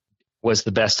was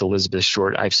the best Elizabeth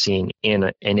Short I've seen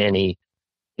in any,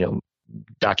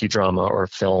 docudrama or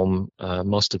film.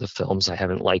 Most of the films I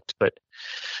haven't liked, but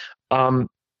the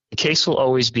case will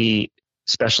always be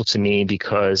special to me,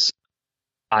 because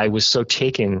I was so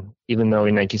taken, even though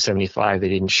in 1975 they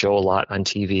didn't show a lot on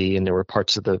TV, and there were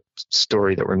parts of the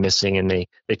story that were missing, and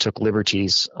they took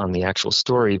liberties on the actual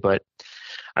story. But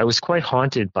I was quite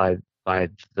haunted by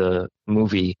the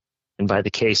movie and by the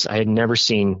case. I had never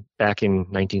seen, back in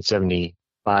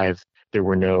 1975, there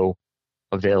was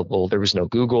no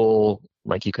Google,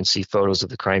 like you can see photos of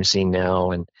the crime scene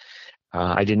now. And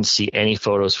I didn't see any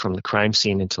photos from the crime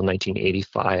scene until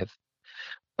 1985.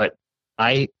 But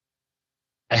I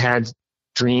had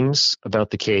dreams about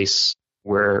the case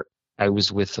where I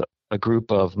was with a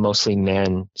group of mostly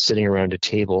men sitting around a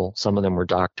table. Some of them were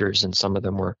doctors and some of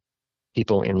them were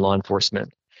people in law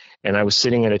enforcement. And I was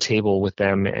sitting at a table with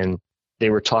them, and they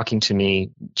were talking to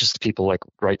me, just people like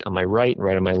right on my right and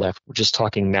right on my left, were just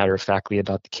talking matter-of-factly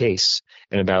about the case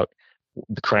and about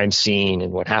the crime scene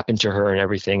and what happened to her and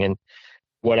everything. And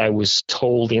what I was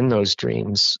told in those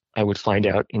dreams, I would find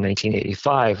out in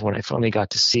 1985 when I finally got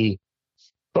to see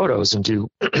photos and do,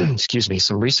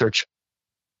 some research.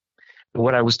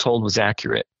 What I was told was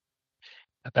accurate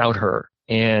about her.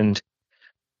 And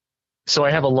so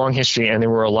I have a long history, and there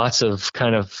were lots of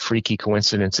kind of freaky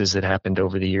coincidences that happened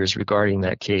over the years regarding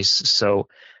that case. So,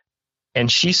 and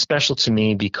she's special to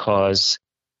me because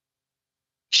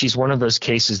she's one of those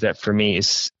cases that for me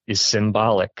is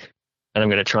symbolic. And I'm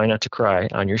going to try not to cry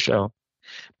on your show,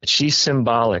 but she's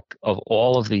symbolic of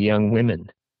all of the young women.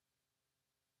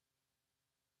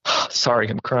 Sorry,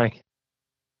 I'm crying.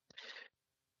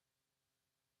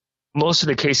 Most of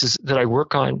the cases that I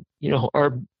work on,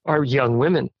 are young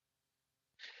women.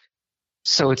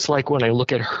 So it's like when I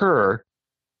look at her,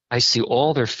 I see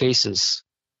all their faces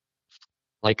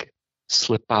like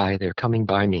slip by. They're coming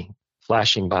by me,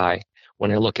 flashing by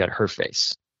when I look at her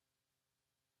face.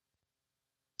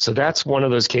 So that's one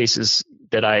of those cases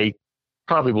that I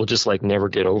probably will just like never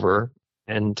get over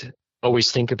and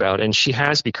always think about. And she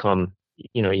has become,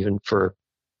 even for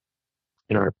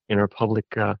in our public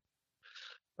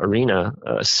arena,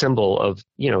 a symbol of,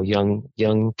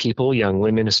 young people, young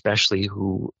women especially,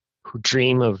 who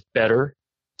dream of better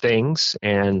things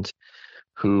and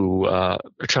who are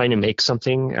trying to make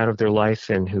something out of their life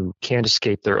and who can't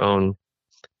escape their own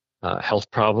health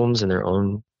problems and their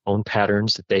own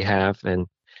patterns that they have,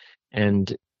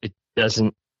 and it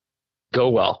doesn't go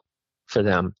well for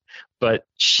them. But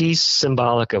she's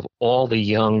symbolic of all the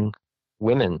young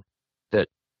women,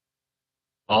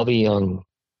 all the young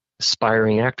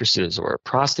aspiring actresses or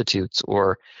prostitutes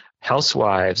or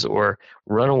housewives or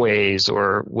runaways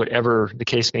or whatever the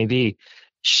case may be.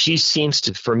 She seems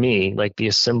to, for me, like be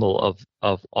a symbol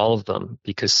of all of them,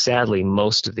 because sadly,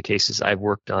 most of the cases I've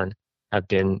worked on have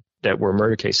been that were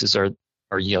murder cases are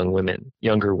young women,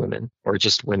 younger women, or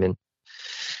just women.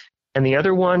 And the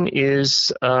other one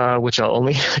is, which I'll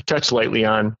only touch lightly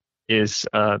on, is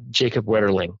Jacob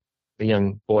Wetterling, the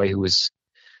young boy who was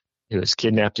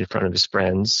kidnapped in front of his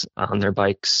friends on their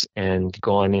bikes and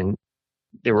gone. And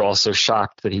they were all so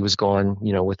shocked that he was gone,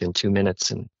 within 2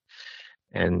 minutes.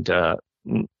 And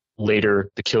later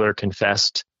the killer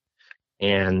confessed,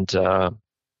 and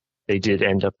they did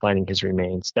end up finding his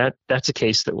remains. That's a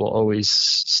case that will always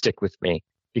stick with me,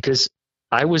 because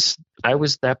I was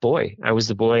that boy. I was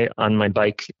the boy on my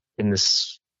bike in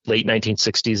this late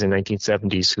 1960s and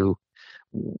 1970s who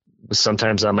was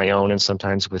sometimes on my own and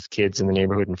sometimes with kids in the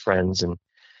neighborhood and friends, and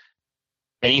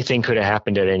anything could have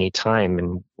happened at any time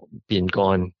and been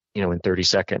gone, in 30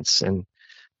 seconds. And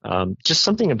just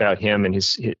something about him and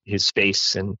his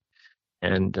face and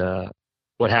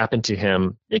what happened to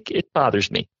him, it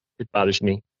bothers me. It bothers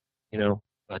me,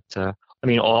 But I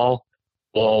mean, all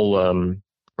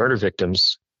murder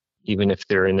victims, even if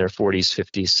they're in their 40s,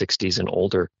 50s, 60s, and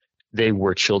older, they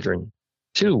were children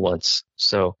too once.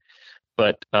 So,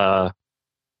 but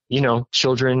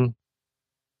children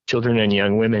and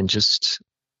young women, it's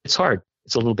hard.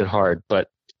 It's a little bit hard, but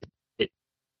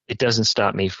it doesn't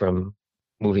stop me from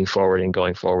moving forward and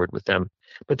going forward with them.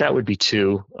 But that would be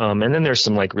two. And then there's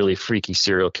some like really freaky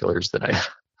serial killers that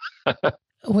I.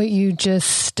 What you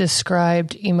just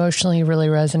described emotionally really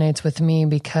resonates with me,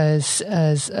 because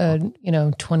as a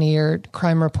 20-year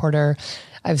crime reporter,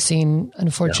 I've seen,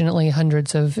 unfortunately,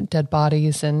 hundreds of dead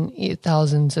bodies and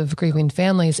thousands of grieving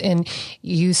families. And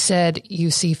you said you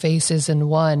see faces in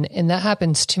one, and that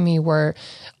happens to me where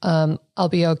I'll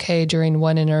be okay during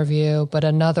one interview, but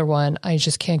another one, I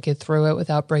just can't get through it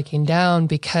without breaking down,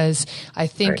 because I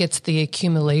think it's the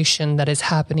accumulation that is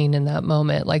happening in that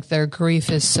moment. Like their grief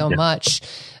is so much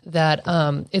that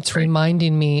it's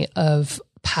reminding me of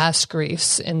past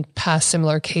griefs and past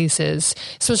similar cases,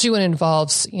 especially when it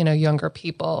involves, younger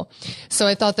people. So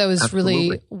I thought that was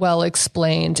really well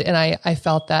explained. And I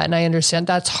felt that, and I understand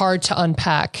that's hard to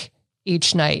unpack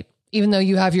each night. Even though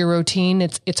you have your routine,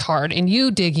 it's hard. And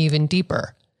you dig even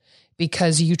deeper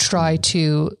because you try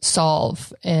to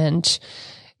solve and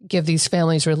give these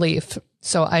families relief.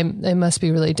 So it must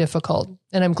be really difficult.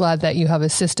 And I'm glad that you have a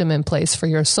system in place for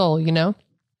your soul,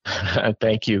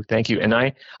 Thank you. And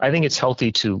I think it's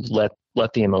healthy to let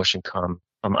the emotion come.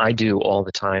 I do all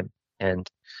the time. And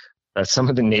some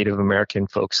of the Native American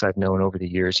folks I've known over the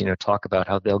years, talk about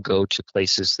how they'll go to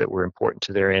places that were important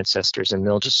to their ancestors and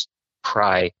they'll just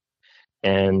cry.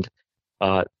 And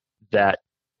that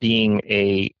being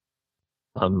a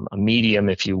medium,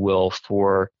 if you will,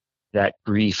 for that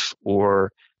grief,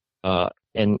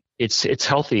 and it's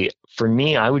healthy. For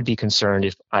me, I would be concerned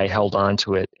if I held on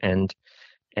to it, and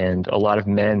a lot of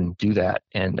men do that,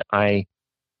 and I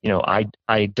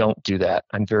don't do that.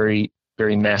 I'm very,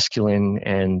 very masculine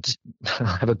and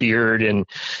have a beard and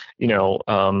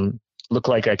look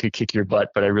like I could kick your butt,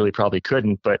 but I really probably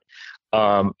couldn't. But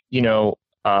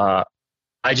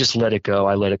I just let it go.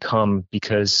 I let it come,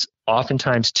 because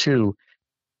oftentimes too,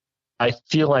 I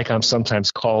feel like I'm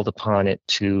sometimes called upon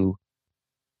to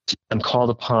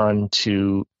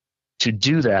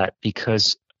do that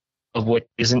because of what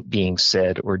isn't being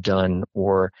said or done,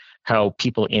 or how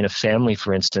people in a family,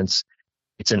 for instance,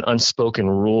 it's an unspoken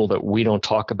rule that we don't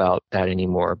talk about that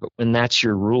anymore. But when that's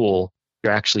your rule,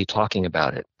 you're actually talking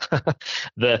about it.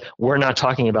 We're not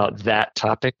talking about that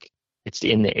topic. It's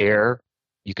in the air.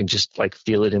 You can just like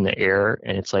feel it in the air,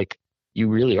 and it's like you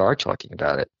really are talking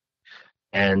about it.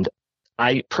 And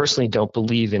I personally don't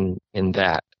believe in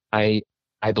that. I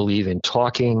believe in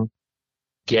talking,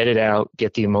 get it out,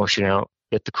 get the emotion out,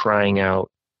 get the crying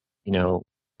out.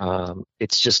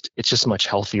 It's just much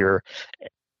healthier.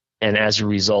 And as a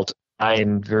result, I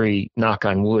am very, knock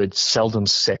on wood, seldom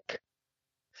sick.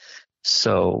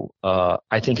 So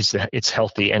I think it's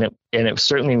healthy, and it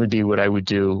certainly would be what I would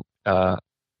do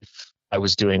if I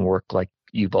was doing work like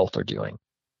you both are doing,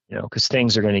 because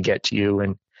things are going to get to you,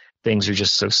 and things are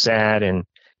just so sad, and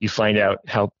you find out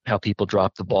how people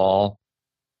drop the ball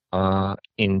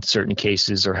in certain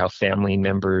cases, or how family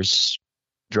members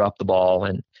drop the ball,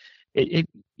 and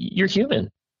you're human,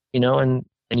 and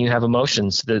and you have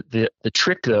emotions. The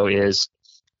trick though is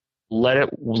let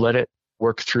it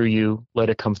work through you, let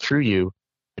it come through you,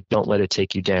 but don't let it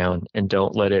take you down, and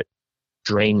don't let it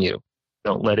drain you.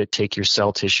 Don't let it take your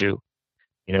cell tissue.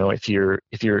 If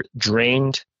you're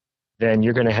drained, then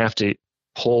you're going to have to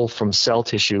pull from cell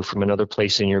tissue from another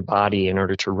place in your body in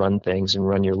order to run things and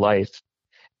run your life.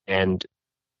 And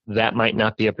that might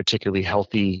not be a particularly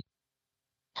healthy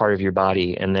part of your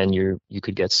body. And then you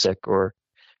could get sick or,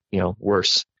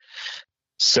 worse.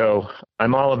 So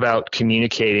I'm all about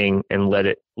communicating and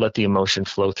let the emotion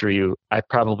flow through you. I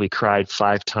probably cried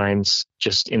 5 times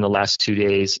just in the last 2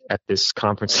 days at this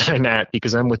conference that I'm at,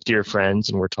 because I'm with dear friends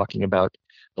and we're talking about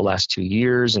the last 2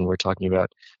 years and we're talking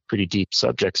about pretty deep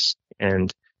subjects,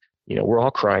 and we're all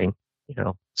crying,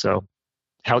 so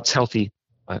how it's healthy.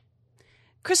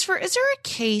 Christopher, is there a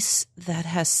case that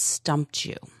has stumped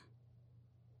you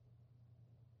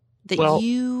that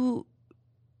you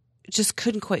just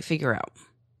couldn't quite figure out?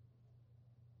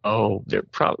 Oh, there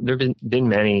have been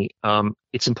many.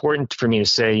 It's important for me to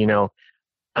say,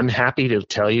 I'm happy to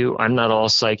tell you I'm not all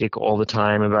psychic all the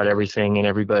time about everything and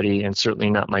everybody, and certainly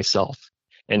not myself.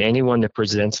 And anyone that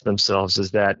presents themselves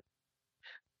as that,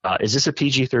 is this a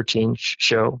PG-13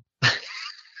 show?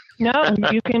 No,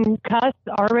 you can cuss,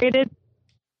 R-rated.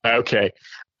 Okay.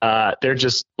 They're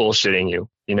just bullshitting you.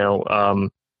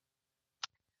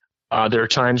 There are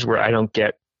times where I don't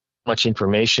get much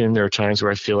information. There are times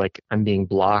where I feel like I'm being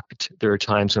blocked. There are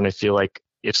times when I feel like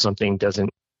if something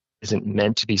isn't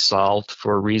meant to be solved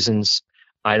for reasons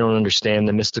I don't understand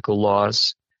the mystical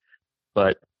laws,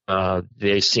 but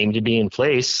they seem to be in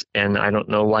place, and I don't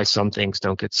know why some things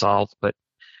don't get solved, but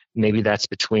maybe that's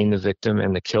between the victim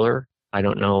and the killer. I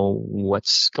don't know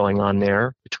what's going on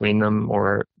there between them,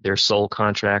 or their soul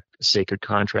contract, sacred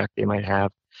contract they might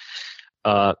have.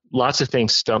 Lots of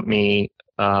things stump me.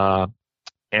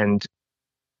 And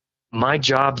my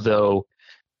job, though,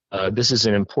 this is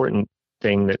an important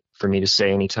thing that for me to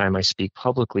say anytime I speak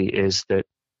publicly, is that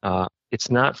it's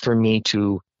not for me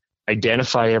to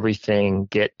identify everything,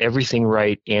 get everything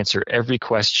right, answer every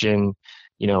question,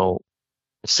 et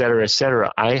cetera, et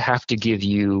cetera. I have to give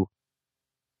you,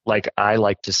 like I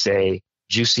like to say,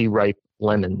 juicy, ripe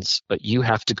lemons, but you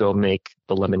have to go make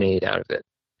the lemonade out of it.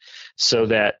 So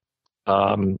that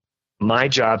my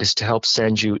job is to help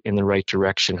send you in the right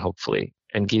direction, hopefully,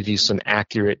 and give you some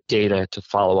accurate data to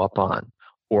follow up on,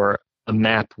 or a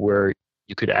map where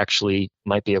you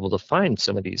might be able to find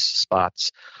some of these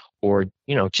spots. Or,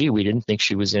 gee, we didn't think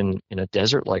she was in a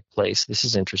desert-like place. This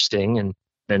is interesting. And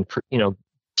then,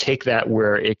 take that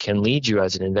where it can lead you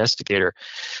as an investigator.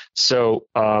 So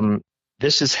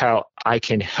this is how I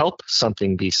can help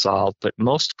something be solved. But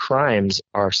most crimes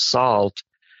are solved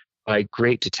by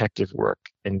great detective work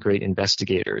and great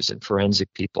investigators and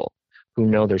forensic people who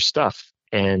know their stuff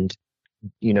and,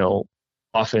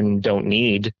 often don't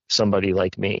need somebody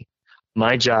like me.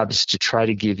 My job is to try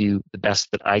to give you the best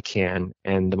that I can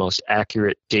and the most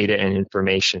accurate data and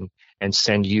information and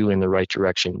send you in the right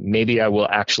direction. Maybe I will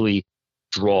actually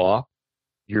draw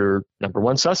your number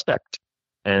one suspect.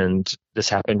 And this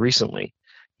happened recently.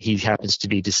 He happens to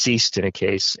be deceased in a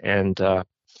case. And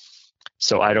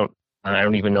so I don't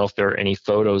even know if there are any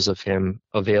photos of him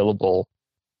available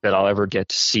that I'll ever get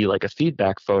to see, like a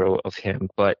feedback photo of him.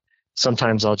 But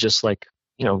sometimes I'll just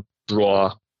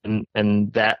draw,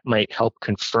 and that might help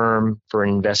confirm for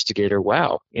an investigator,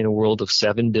 wow, in a world of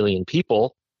 7 billion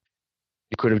people,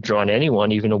 you could have drawn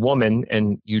anyone, even a woman,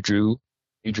 and you drew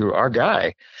our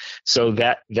guy. So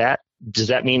that does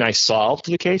that mean I solved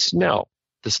the case? No.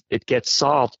 It gets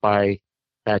solved by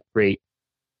that great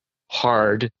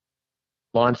hard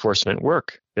law enforcement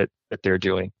work that they're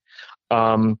doing.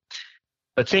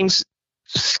 But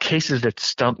cases that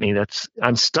stump me,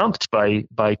 I'm stumped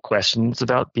by questions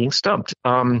about being stumped.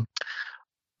 I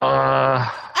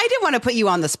didn't want to put you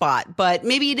on the spot, but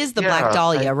maybe it is the Black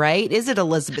Dahlia, right? Is it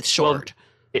Elizabeth Short?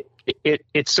 Well,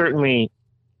 it certainly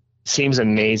seems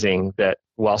amazing that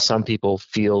while some people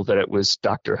feel that it was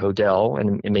Dr. Hodel,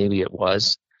 and maybe it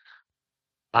was,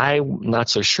 I'm not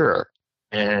so sure.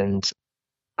 And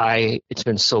it's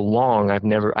been so long,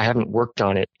 I haven't worked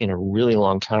on it in a really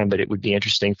long time, but it would be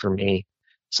interesting for me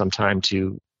sometime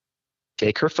to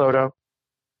take her photo,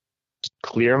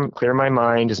 clear my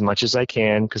mind as much as I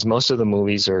can, because most of the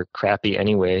movies are crappy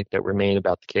anyway that were made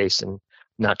about the case and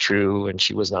not true, and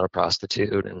she was not a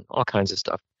prostitute and all kinds of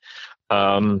stuff.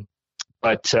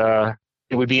 But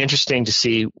it would be interesting to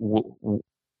see,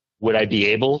 would I be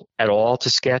able at all to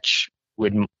sketch?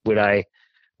 Would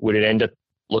it end up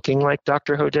looking like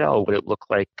Dr. Hodel? Would it look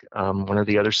like one of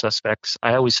the other suspects?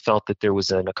 I always felt that there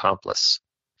was an accomplice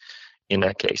in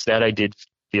that case. That I did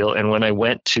deal. And when I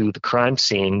went to the crime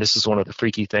scene, this is one of the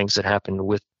freaky things that happened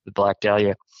with the Black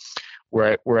Dahlia,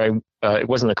 where it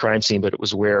wasn't the crime scene, but it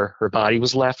was where her body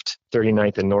was left,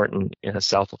 39th and Norton,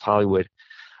 south of Hollywood.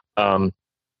 And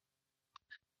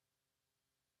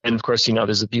of course,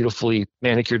 there's a beautifully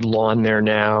manicured lawn there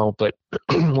now, but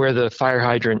where the fire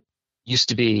hydrant used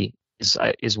to be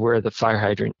is where the fire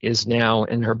hydrant is now.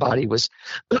 And her body was,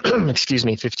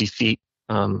 50 feet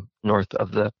north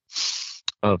of the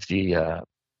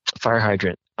fire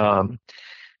hydrant.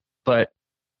 But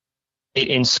it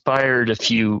inspired a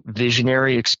few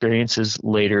visionary experiences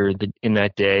later in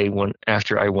that day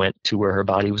after I went to where her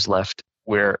body was left,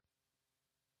 where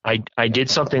I did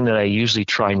something that I usually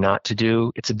try not to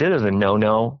do. It's a bit of a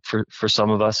no-no for some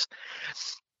of us.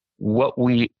 What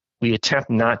we attempt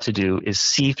not to do is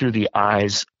see through the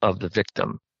eyes of the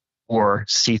victim or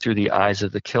see through the eyes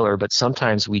of the killer, but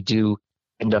sometimes we do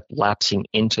end up lapsing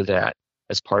into that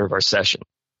as part of our session.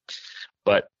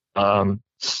 But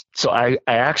so I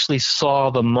actually saw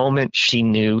the moment she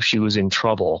knew she was in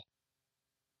trouble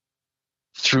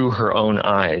through her own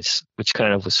eyes, which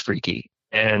kind of was freaky.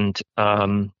 And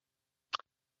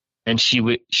she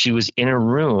was in a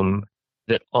room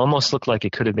that almost looked like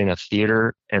it could have been a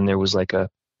theater, and there was like a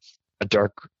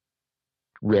dark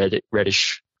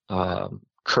reddish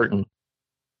curtain,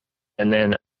 and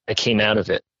then I came out of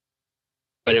it.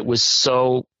 But it was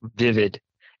so vivid.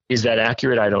 Is that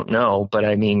accurate? I don't know, but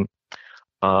I mean,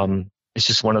 it's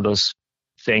just one of those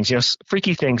things.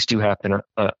 Freaky things do happen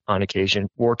on occasion.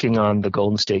 Working on the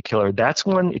Golden State Killer, that's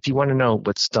one. If you want to know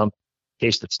what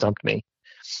case that stumped me,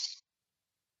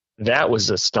 that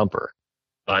was a stumper.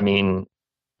 I mean,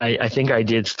 I think I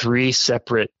did 3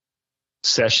 separate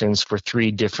sessions for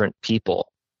 3 different people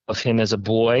of him as a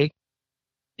boy,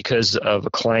 because of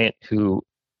a client who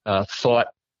thought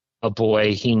a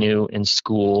boy he knew in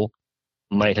school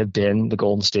might have been the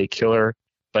Golden State Killer,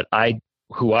 but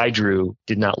who I drew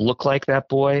did not look like that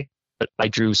boy, but I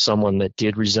drew someone that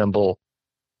did resemble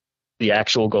the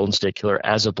actual Golden State Killer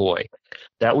as a boy.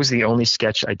 That was the only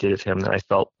sketch I did of him that I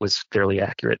felt was fairly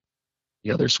accurate.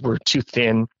 The others were too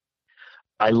thin.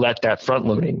 I let that front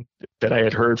loading that I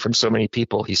had heard from so many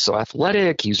people. He's so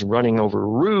athletic. He's running over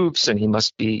roofs, and he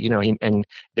must be, and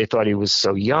they thought he was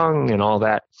so young and all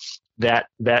that.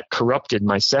 That corrupted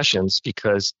my sessions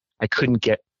because I couldn't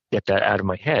get that out of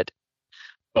my head.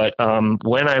 But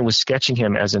when I was sketching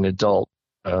him as an adult,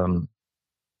 and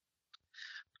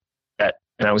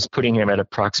I was putting him at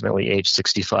approximately age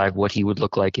 65, what he would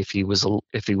look like if he was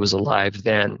alive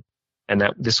then, and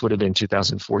this would have been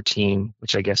 2014,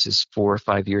 which I guess is 4 or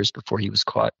 5 years before he was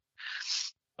caught.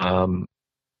 When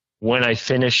I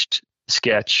finished the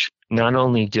sketch, not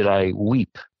only did I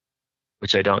weep,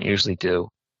 which I don't usually do,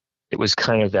 it was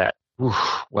kind of that,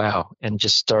 wow, and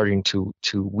just starting to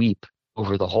weep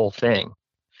over the whole thing.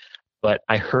 But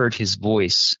I heard his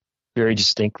voice very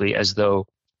distinctly, as though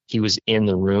he was in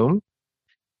the room,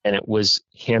 and it was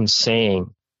him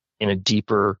saying in a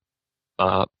deeper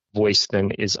voice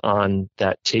than is on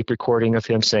that tape recording of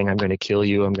him saying, "I'm going to kill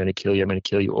you, I'm going to kill you, I'm going to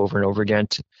kill you," over and over again,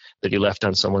 that he left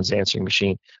on someone's answering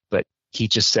machine. But he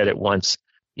just said it once,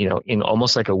 in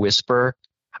almost like a whisper,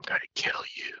 "I'm going to kill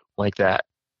you," like that.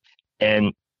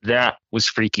 And that was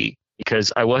freaky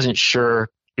because I wasn't sure.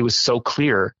 It was so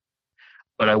clear,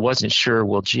 but I wasn't sure,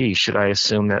 well, gee, should I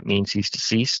assume that means he's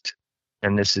deceased?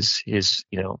 And this is his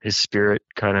spirit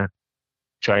kind of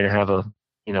trying to have a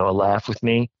laugh with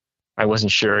me. I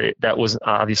wasn't sure. That was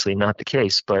obviously not the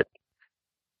case, but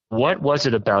what was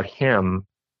it about him,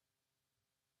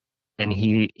 and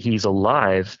he's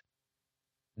alive,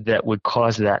 that would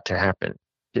cause that to happen,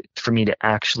 for me to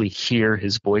actually hear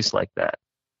his voice like that?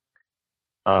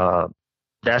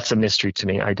 That's a mystery to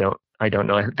me. I don't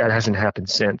know. That hasn't happened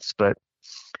since, but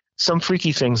some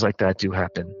freaky things like that do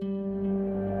happen.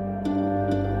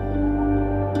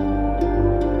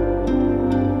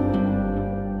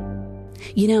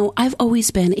 I've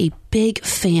always been a big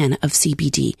fan of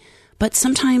CBD, but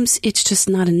sometimes it's just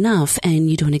not enough and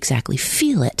you don't exactly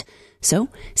feel it. So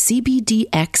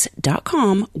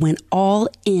CBDX.com went all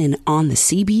in on the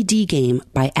CBD game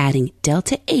by adding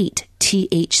Delta 8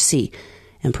 THC,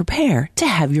 and prepare to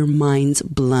have your minds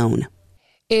blown.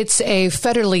 It's a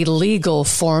federally legal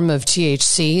form of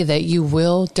THC that you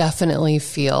will definitely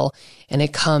feel, and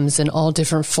it comes in all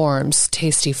different forms: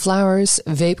 tasty flowers,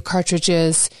 vape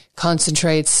cartridges,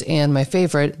 concentrates, and my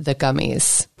favorite, the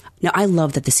gummies. Now, I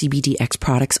love that the CBDX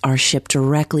products are shipped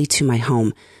directly to my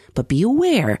home, but be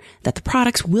aware that the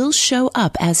products will show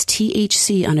up as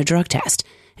THC on a drug test.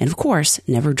 And of course,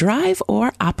 never drive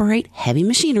or operate heavy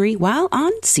machinery while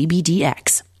on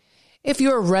CBDX. If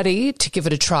you're ready to give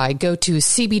it a try, go to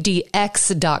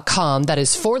cbdx.com. That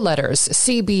is 4 letters,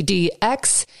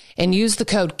 CBDX, and use the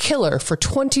code KILLER for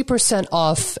 20%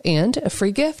 off and a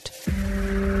free gift.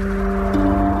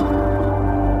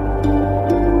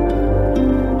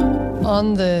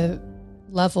 On the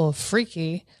level of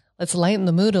freaky, let's lighten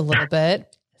the mood a little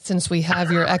bit since we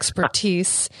have your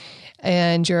expertise.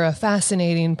 And you're a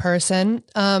fascinating person.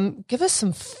 Give us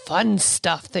some fun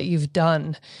stuff that you've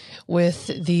done with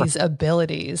these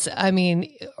abilities. I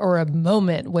mean, or a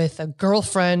moment with a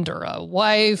girlfriend or a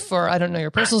wife, or I don't know,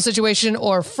 your personal situation,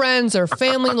 or friends or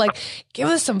family. Like, give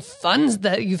us some fun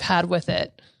that you've had with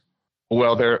it.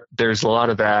 Well, there's a lot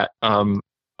of that.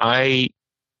 I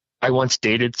once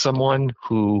dated someone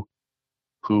who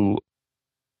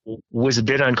was a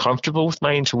bit uncomfortable with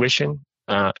my intuition,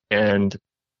 and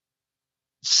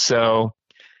so,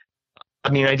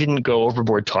 I mean, I didn't go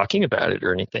overboard talking about it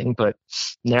or anything, but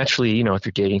naturally, you know, if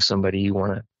you're dating somebody, you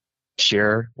want to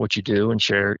share what you do and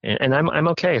share. And I'm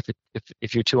okay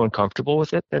if you're too uncomfortable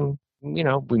with it, then, you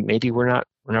know, we're not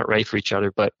right for each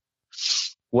other. But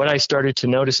what I started to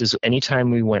notice is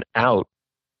anytime we went out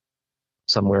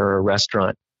somewhere or a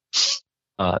restaurant,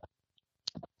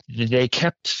 they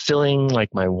kept filling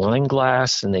like my wine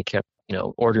glass, and they kept, you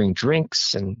know, ordering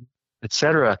drinks and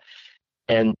etc.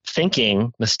 And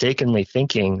mistakenly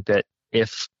thinking that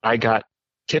if I got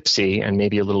tipsy and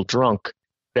maybe a little drunk,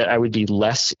 that I would be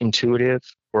less intuitive,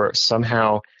 or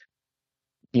somehow,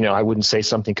 you know, I wouldn't say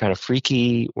something kind of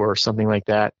freaky or something like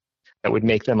that would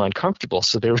make them uncomfortable.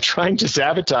 So they were trying to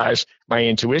sabotage my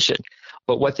intuition.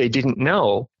 But what they didn't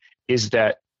know is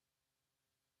that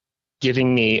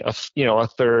giving me a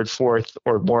third, fourth,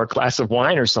 or more glass of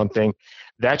wine or something,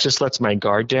 that just lets my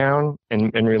guard down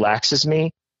and relaxes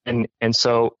me. And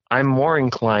so I'm more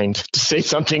inclined to say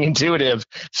something intuitive.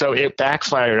 So it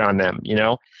backfired on them, you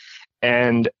know,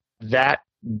 and that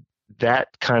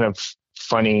kind of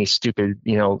funny, stupid,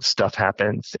 you know, stuff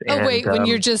happens. Oh, wait, when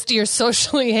you're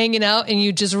socially hanging out and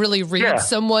you just really read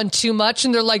someone too much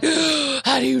and they're like,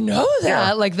 how do you know that?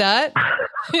 Yeah. Like that?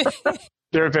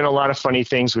 There have been a lot of funny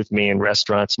things with me in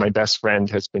restaurants. My best friend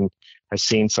has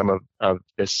seen some of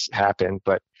this happen,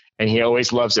 and he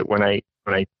always loves it when I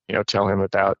you know, tell him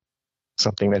about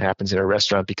something that happens in a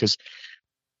restaurant, because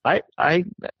I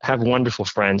have wonderful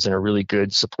friends and a really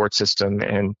good support system.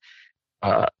 And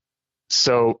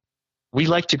so we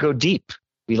like to go deep.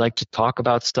 We like to talk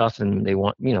about stuff, and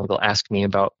they'll ask me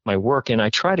about my work, and I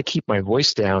try to keep my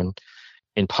voice down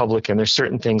in public. And there's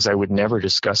certain things I would never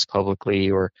discuss publicly,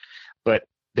 but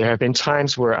there have been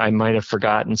times where I might have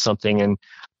forgotten something, and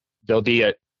there'll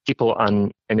be people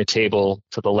in a table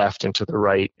to the left and to the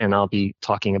right, and I'll be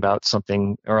talking about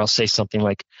something, or I'll say something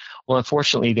like, well,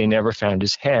 unfortunately, they never found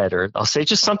his head, or I'll say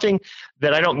just something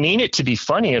that I don't mean it to be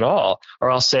funny at all, or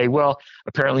I'll say, well,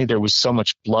 apparently there was so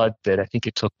much blood that I think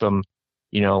it took them,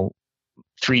 you know,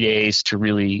 3 days to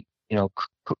really, you know,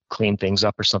 clean things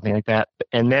up, or something like that.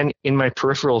 And then in my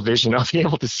peripheral vision, I'll be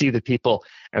able to see the people,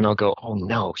 and I'll go, oh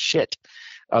no, shit.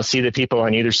 I'll see the people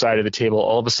on either side of the table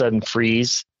all of a sudden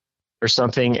freeze or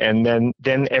something, and then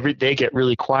they get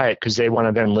really quiet because they want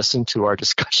to then listen to our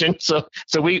discussion. So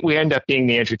we end up being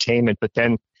the entertainment, but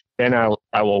then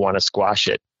I will want to squash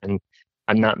it, and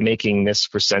I'm not making this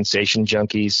for sensation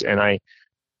junkies.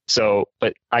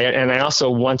 But I also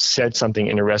once said something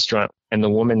in a restaurant, and the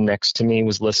woman next to me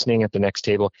was listening at the next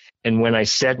table, and when I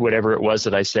said whatever it was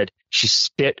that I said, she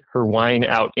spit her wine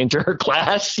out into her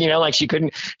glass, you know, like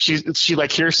she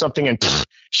like hears something and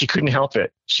she couldn't help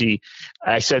it.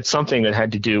 I said something that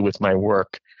had to do with my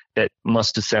work that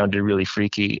must have sounded really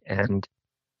freaky, and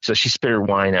so she spit her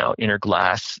wine out in her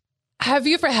glass. Have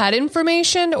you ever had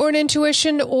information or an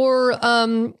intuition or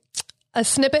a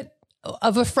snippet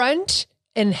of a friend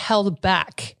and held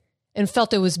back and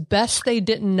felt it was best they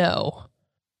didn't know?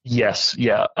 Yes.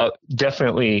 Yeah,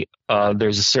 definitely.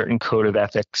 There's a certain code of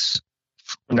ethics.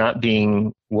 Not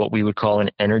being what we would call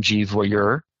an energy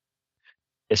voyeur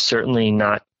is certainly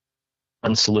not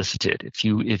unsolicited. If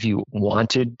you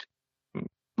wanted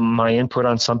my input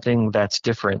on something, that's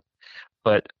different.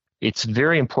 But it's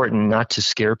very important not to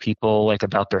scare people like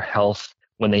about their health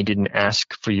when they didn't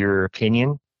ask for your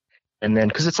opinion. And then,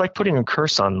 because it's like putting a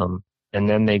curse on them. And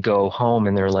then they go home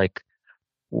and they're like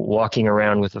walking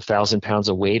around with 1,000 pounds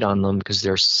of weight on them because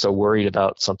they're so worried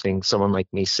about something someone like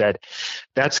me said.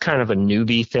 That's kind of a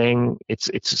newbie thing. It's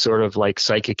sort of like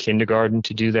psychic kindergarten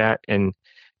to do that and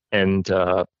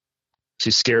to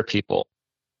scare people.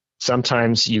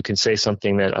 Sometimes you can say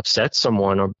something that upsets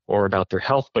someone or about their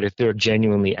health, but if they're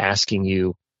genuinely asking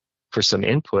you for some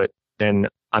input, then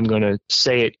I'm going to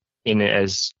say it in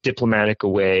as diplomatic a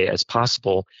way as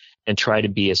possible and try to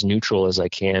be as neutral as I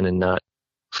can and not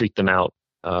freak them out.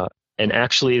 And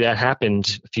actually that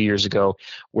happened a few years ago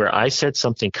where I said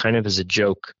something kind of as a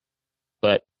joke,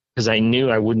 but because I knew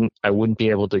I wouldn't be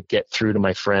able to get through to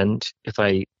my friend if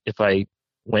I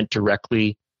went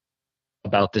directly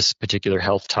about this particular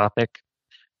health topic.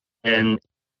 And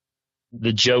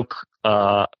the joke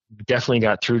definitely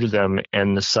got through to them,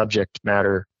 and the subject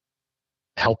matter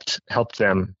helped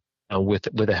them with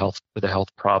a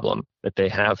health problem that they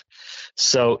have.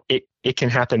 So it can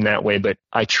happen that way, but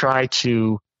I try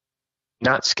to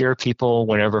not scare people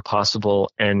whenever possible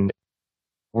and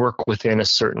work within a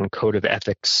certain code of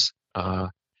ethics. I've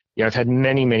had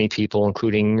many people,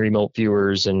 including remote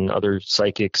viewers and other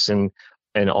psychics and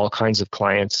all kinds of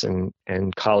clients and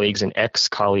colleagues and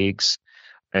ex-colleagues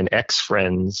and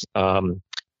ex-friends, ask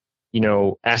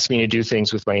me to do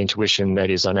things with my intuition that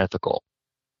is unethical,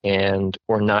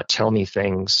 or not tell me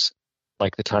things,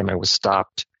 like the time I was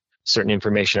stopped, certain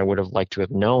information I would have liked to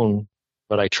have known,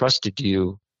 but I trusted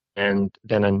you, and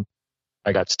then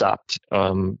I got stopped.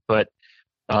 But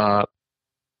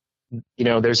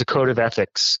there's a code of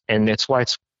ethics, and that's why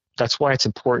it's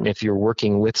important if you're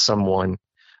working with someone.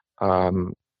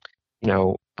 Kelly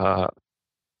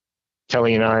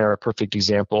and I are a perfect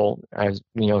example, as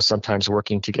sometimes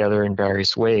working together in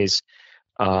various ways.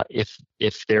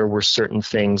 If there were certain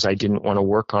things I didn't want to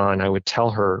work on, I would tell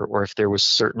her, or if there was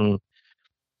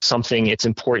something, it's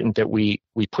important that we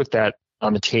put that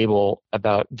on the table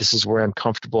about, this is where I'm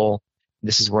comfortable,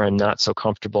 this is where I'm not so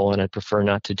comfortable, and I prefer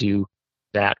not to do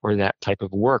that or that type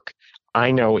of work.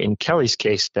 I know in Kelly's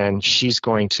case, then she's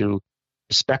going to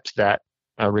respect that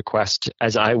request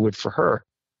as I would for her.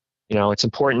 It's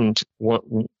important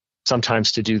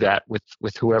sometimes to do that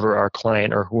with whoever our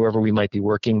client or whoever we might be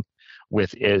working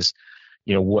with is,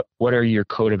 what are your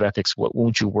code of ethics? What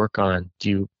won't you work on?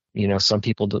 Do you, some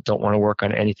people don't want to work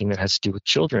on anything that has to do with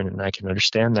children, and I can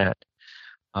understand that.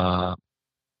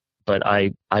 But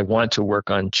I want to work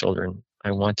on children.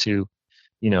 I want to,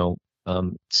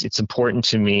 it's important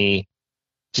to me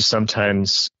to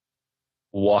sometimes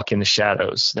walk in the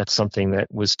shadows. That's something that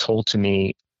was told to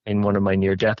me in one of my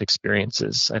near-death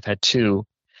experiences. I've had two,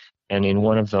 and in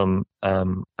one of them,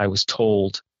 I was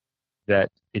told that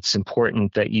it's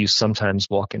important that you sometimes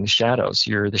walk in the shadows.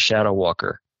 You're the shadow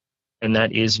walker. And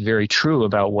that is very true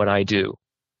about what I do.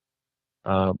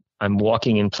 I'm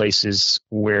walking in places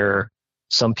where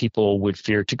some people would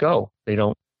fear to go.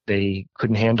 They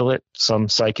couldn't handle it. Some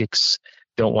psychics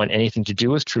don't want anything to do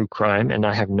with true crime, and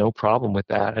I have no problem with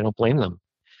that. I don't blame them.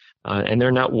 And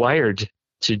they're not wired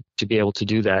to be able to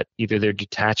do that. Either their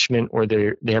detachment or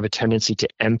they have a tendency to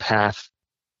empath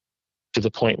to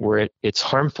the point where it's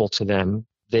harmful to them.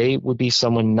 They would be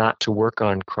someone not to work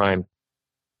on crime.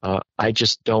 I'm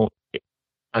just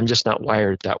not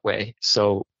wired that way.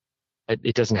 So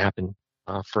it doesn't happen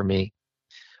for me.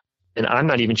 And I'm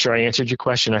not even sure I answered your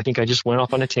question. I think I just went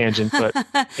off on a tangent, but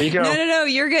there you go. No,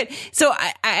 you're good. So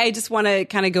I just want to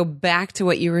kind of go back to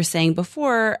what you were saying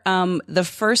before. The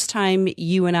first time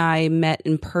you and I met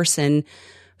in person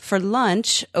for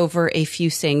lunch over a few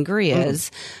sangrias,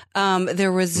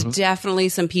 there was definitely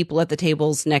some people at the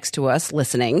tables next to us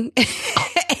listening.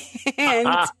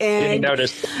 Didn't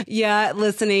notice. Yeah,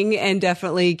 listening and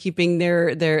definitely keeping their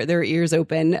ears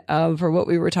open for what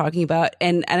we were talking about.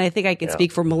 And I think I can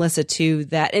speak for Melissa too,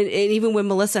 that and even when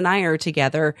Melissa and I are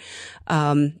together,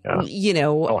 out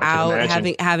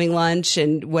having lunch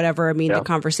and whatever, I mean, the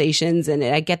conversations, and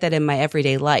I get that in my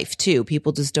everyday life too.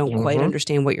 People just don't quite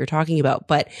understand what you're talking about.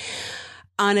 But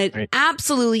on an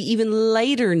absolutely even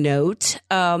lighter note,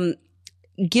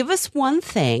 give us one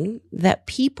thing that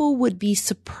people would be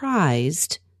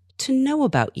surprised to know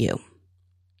about you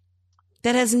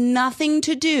that has nothing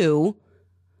to do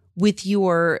with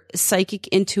your psychic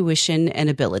intuition and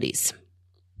abilities.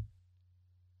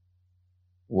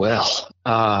 Well,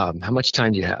 how much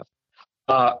time do you have?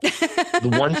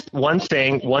 The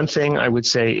one thing I would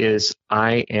say is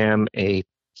I am a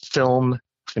film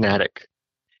fanatic,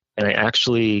 and I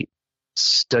actually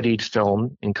studied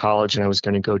film in college, and I was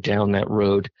going to go down that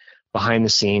road behind the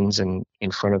scenes and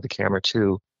in front of the camera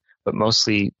too, but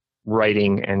mostly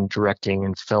writing and directing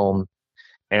and film.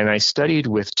 And I studied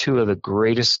with two of the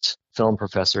greatest film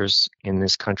professors in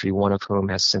this country, one of whom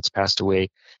has since passed away.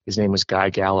 His name was Guy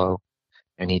Gallo,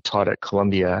 and he taught at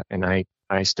Columbia, and I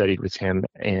studied with him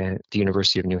at the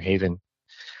University of New Haven.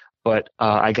 But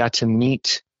I got to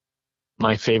meet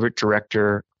my favorite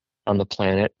director on the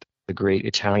planet, the great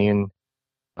Italian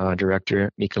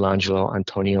director Michelangelo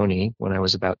Antonioni, when I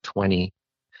was about 20.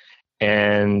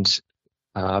 And he's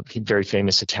a very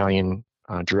famous Italian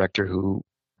director who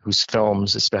whose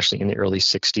films, especially in the early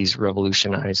 60s,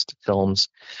 revolutionized films.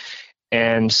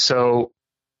 And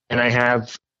I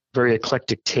have very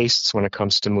eclectic tastes when it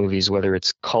comes to movies, whether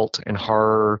it's cult and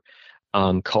horror,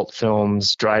 cult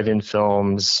films, drive-in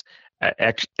films,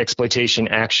 exploitation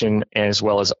action, as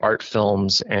well as art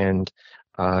films and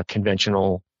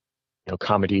conventional,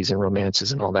 comedies and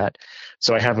romances and all that.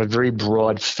 So I have a very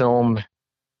broad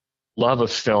love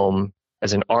of film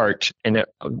as an art. And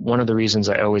one of the reasons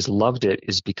I always loved it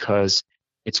is because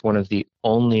it's one of the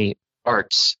only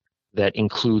arts that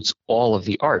includes all of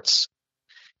the arts.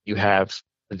 You have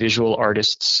the visual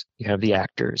artists, you have the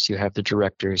actors, you have the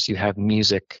directors, you have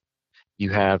music, you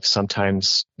have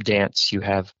sometimes dance, you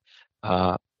have,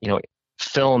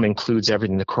 film includes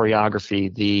everything, the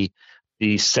choreography,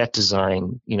 the set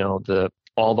design,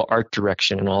 all the art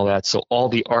direction and all that. So all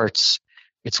the arts,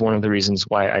 it's one of the reasons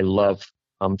why I love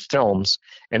films.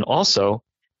 And also,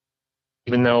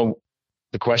 even though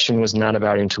the question was not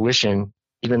about intuition,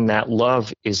 even that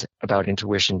love is about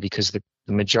intuition, because the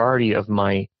majority of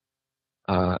my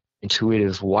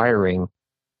intuitive wiring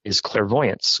is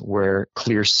clairvoyance, where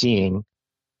clear seeing,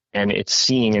 and it's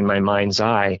seeing in my mind's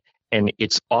eye. And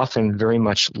it's often very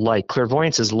much like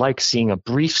clairvoyance is like seeing a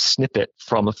brief snippet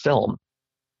from a film,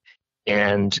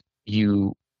 and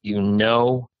you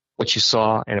know what you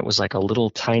saw, and it was like a little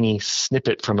tiny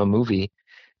snippet from a movie.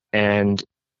 And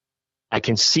I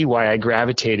can see why I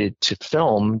gravitated to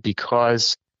film,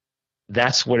 because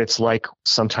that's what it's like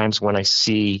sometimes when I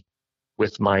see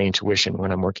with my intuition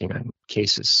when I'm working on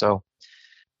cases. So,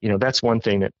 that's one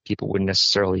thing that people wouldn't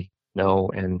necessarily know.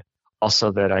 And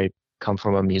also that I come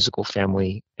from a musical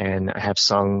family, and I have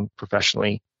sung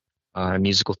professionally,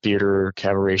 musical theater,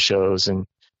 cabaret shows, and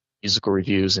musical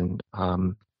reviews, and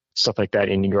stuff like that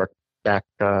in New York back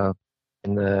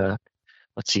in the,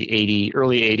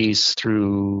 early 80s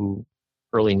through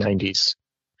early 90s.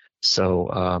 So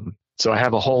I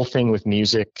have a whole thing with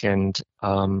music, and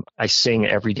I sing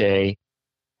every day,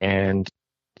 and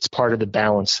it's part of the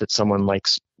balance that someone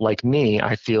like me,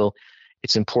 I feel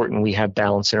it's important we have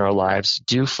balance in our lives,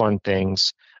 do fun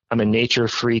things. I'm a nature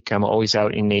freak. I'm always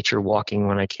out in nature, walking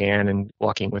when I can, and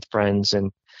walking with friends,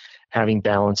 and having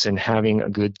balance, and having a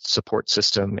good support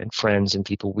system and friends and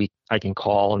people I can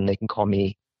call, and they can call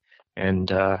me,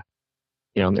 and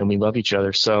and we love each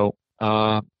other. So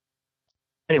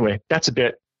anyway, that's a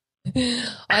bit.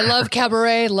 I love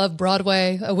cabaret, love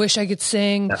Broadway. I wish I could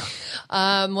sing.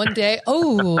 Yeah. One day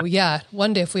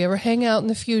if we ever hang out in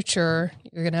the future,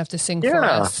 you're going to have to sing for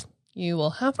us. You will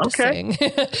have to sing.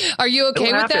 Are you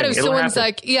okay with that? If someone's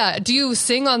like, do you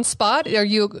sing on spot? Are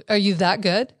you that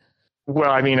good?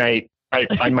 Well, I mean,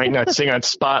 I might not sing on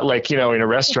spot, in a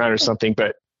restaurant or something,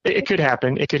 but it could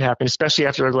happen. It could happen, especially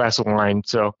after a glass of wine.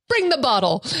 So bring the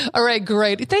bottle. All right,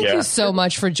 great. Thank you so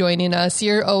much for joining us.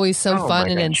 You're always so fun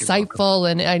and insightful,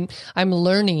 and I'm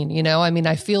learning.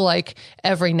 I feel like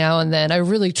every now and then, I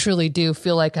really truly do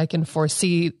feel like I can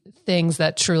foresee things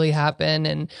that truly happen,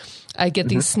 and I get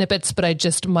these snippets,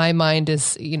 but my mind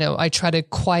is, I try to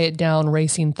quiet down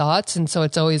racing thoughts, and so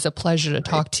it's always a pleasure to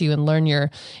talk to you and learn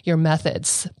your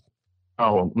methods.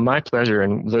 Oh, my pleasure.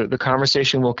 And the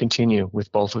conversation will continue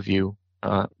with both of you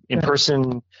in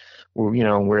person,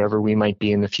 wherever we might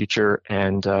be in the future.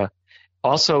 And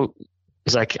also,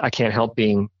 because I can't help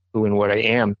being who and what I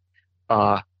am,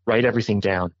 write everything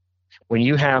down. When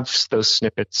you have those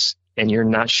snippets and you're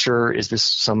not sure, is this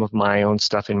some of my own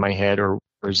stuff in my head, or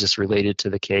is this related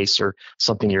to the case, or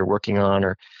something you're working on,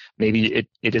 or maybe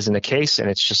it isn't a case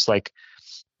and it's just like,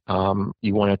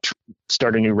 you want to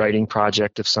start a new writing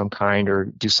project of some kind, or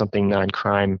do something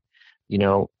non-crime,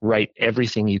 write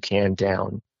everything you can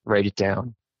down, write it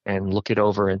down and look it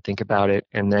over and think about it.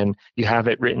 And then you have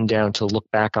it written down to look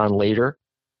back on later.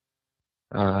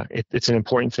 It's an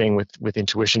important thing with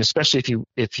intuition, especially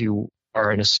if you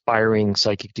are an aspiring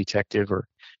psychic detective or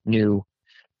new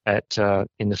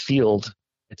in the field.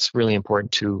 It's really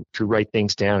important to write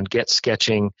things down, get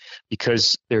sketching,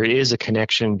 because there is a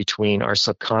connection between our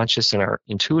subconscious and our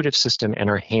intuitive system and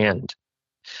our hand.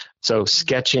 So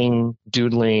sketching,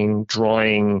 doodling,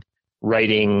 drawing,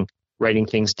 writing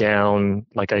things down,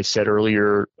 like I said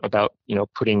earlier about,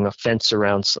 putting a fence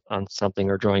around on something,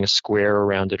 or drawing a square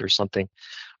around it or something,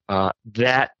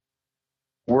 that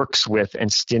works with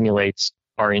and stimulates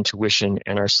our intuition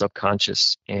and our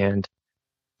subconscious, and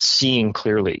seeing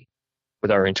clearly with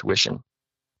our intuition.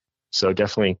 So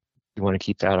definitely you want to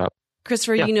keep that up.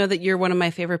 Christopher, you know that you're one of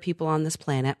my favorite people on this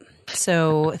planet.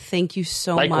 So thank you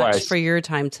so much for your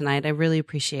time tonight. I really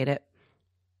appreciate it.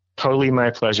 Totally my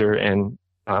pleasure, and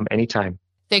anytime.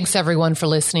 Thanks everyone for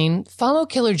listening. Follow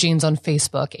Killer Genes on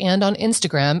Facebook and on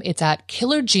Instagram. It's at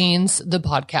Killer Genes, the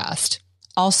podcast.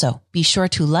 Also, be sure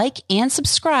to like and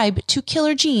subscribe to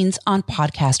Killer Genes on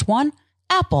Podcast One,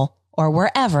 Apple, or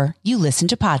wherever you listen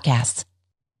to podcasts.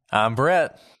 I'm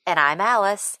Brett. And I'm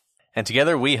Alice. And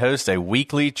together we host a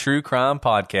weekly true crime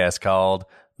podcast called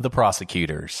The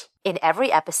Prosecutors. In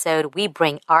every episode, we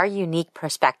bring our unique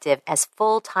perspective as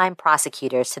full-time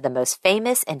prosecutors to the most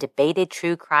famous and debated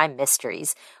true crime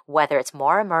mysteries. Whether it's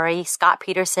Maura Murray, Scott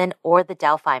Peterson, or the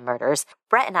Delphi murders,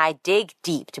 Brett and I dig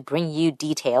deep to bring you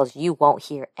details you won't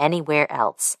hear anywhere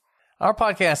else. Our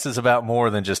podcast is about more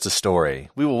than just a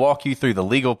story. We will walk you through the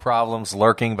legal problems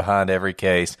lurking behind every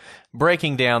case,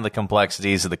 breaking down the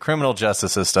complexities of the criminal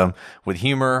justice system with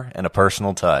humor and a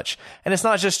personal touch. And it's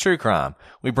not just true crime.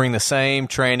 We bring the same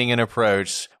training and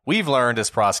approach we've learned as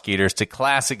prosecutors to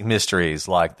classic mysteries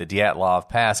like the Dyatlov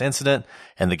Pass incident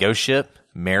and the ghost ship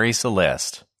Mary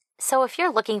Celeste. So if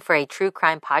you're looking for a true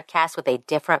crime podcast with a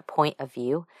different point of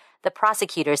view, The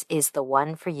Prosecutors is the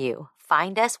one for you.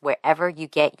 Find us wherever you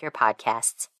get your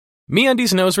podcasts.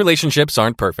 MeUndies knows relationships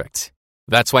aren't perfect.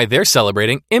 That's why they're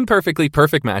celebrating imperfectly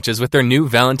perfect matches with their new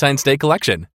Valentine's Day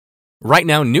collection. Right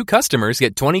now, new customers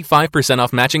get 25%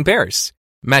 off matching pairs.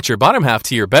 Match your bottom half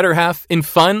to your better half in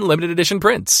fun, limited edition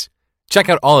prints. Check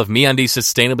out all of MeUndies'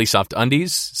 sustainably soft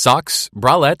undies, socks,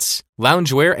 bralettes,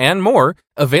 loungewear, and more,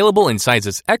 available in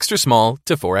sizes extra small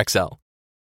to 4XL.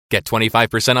 Get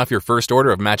 25% off your first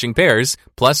order of matching pairs,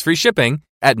 plus free shipping,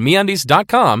 at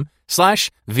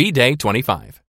MeUndies.com/VDay25.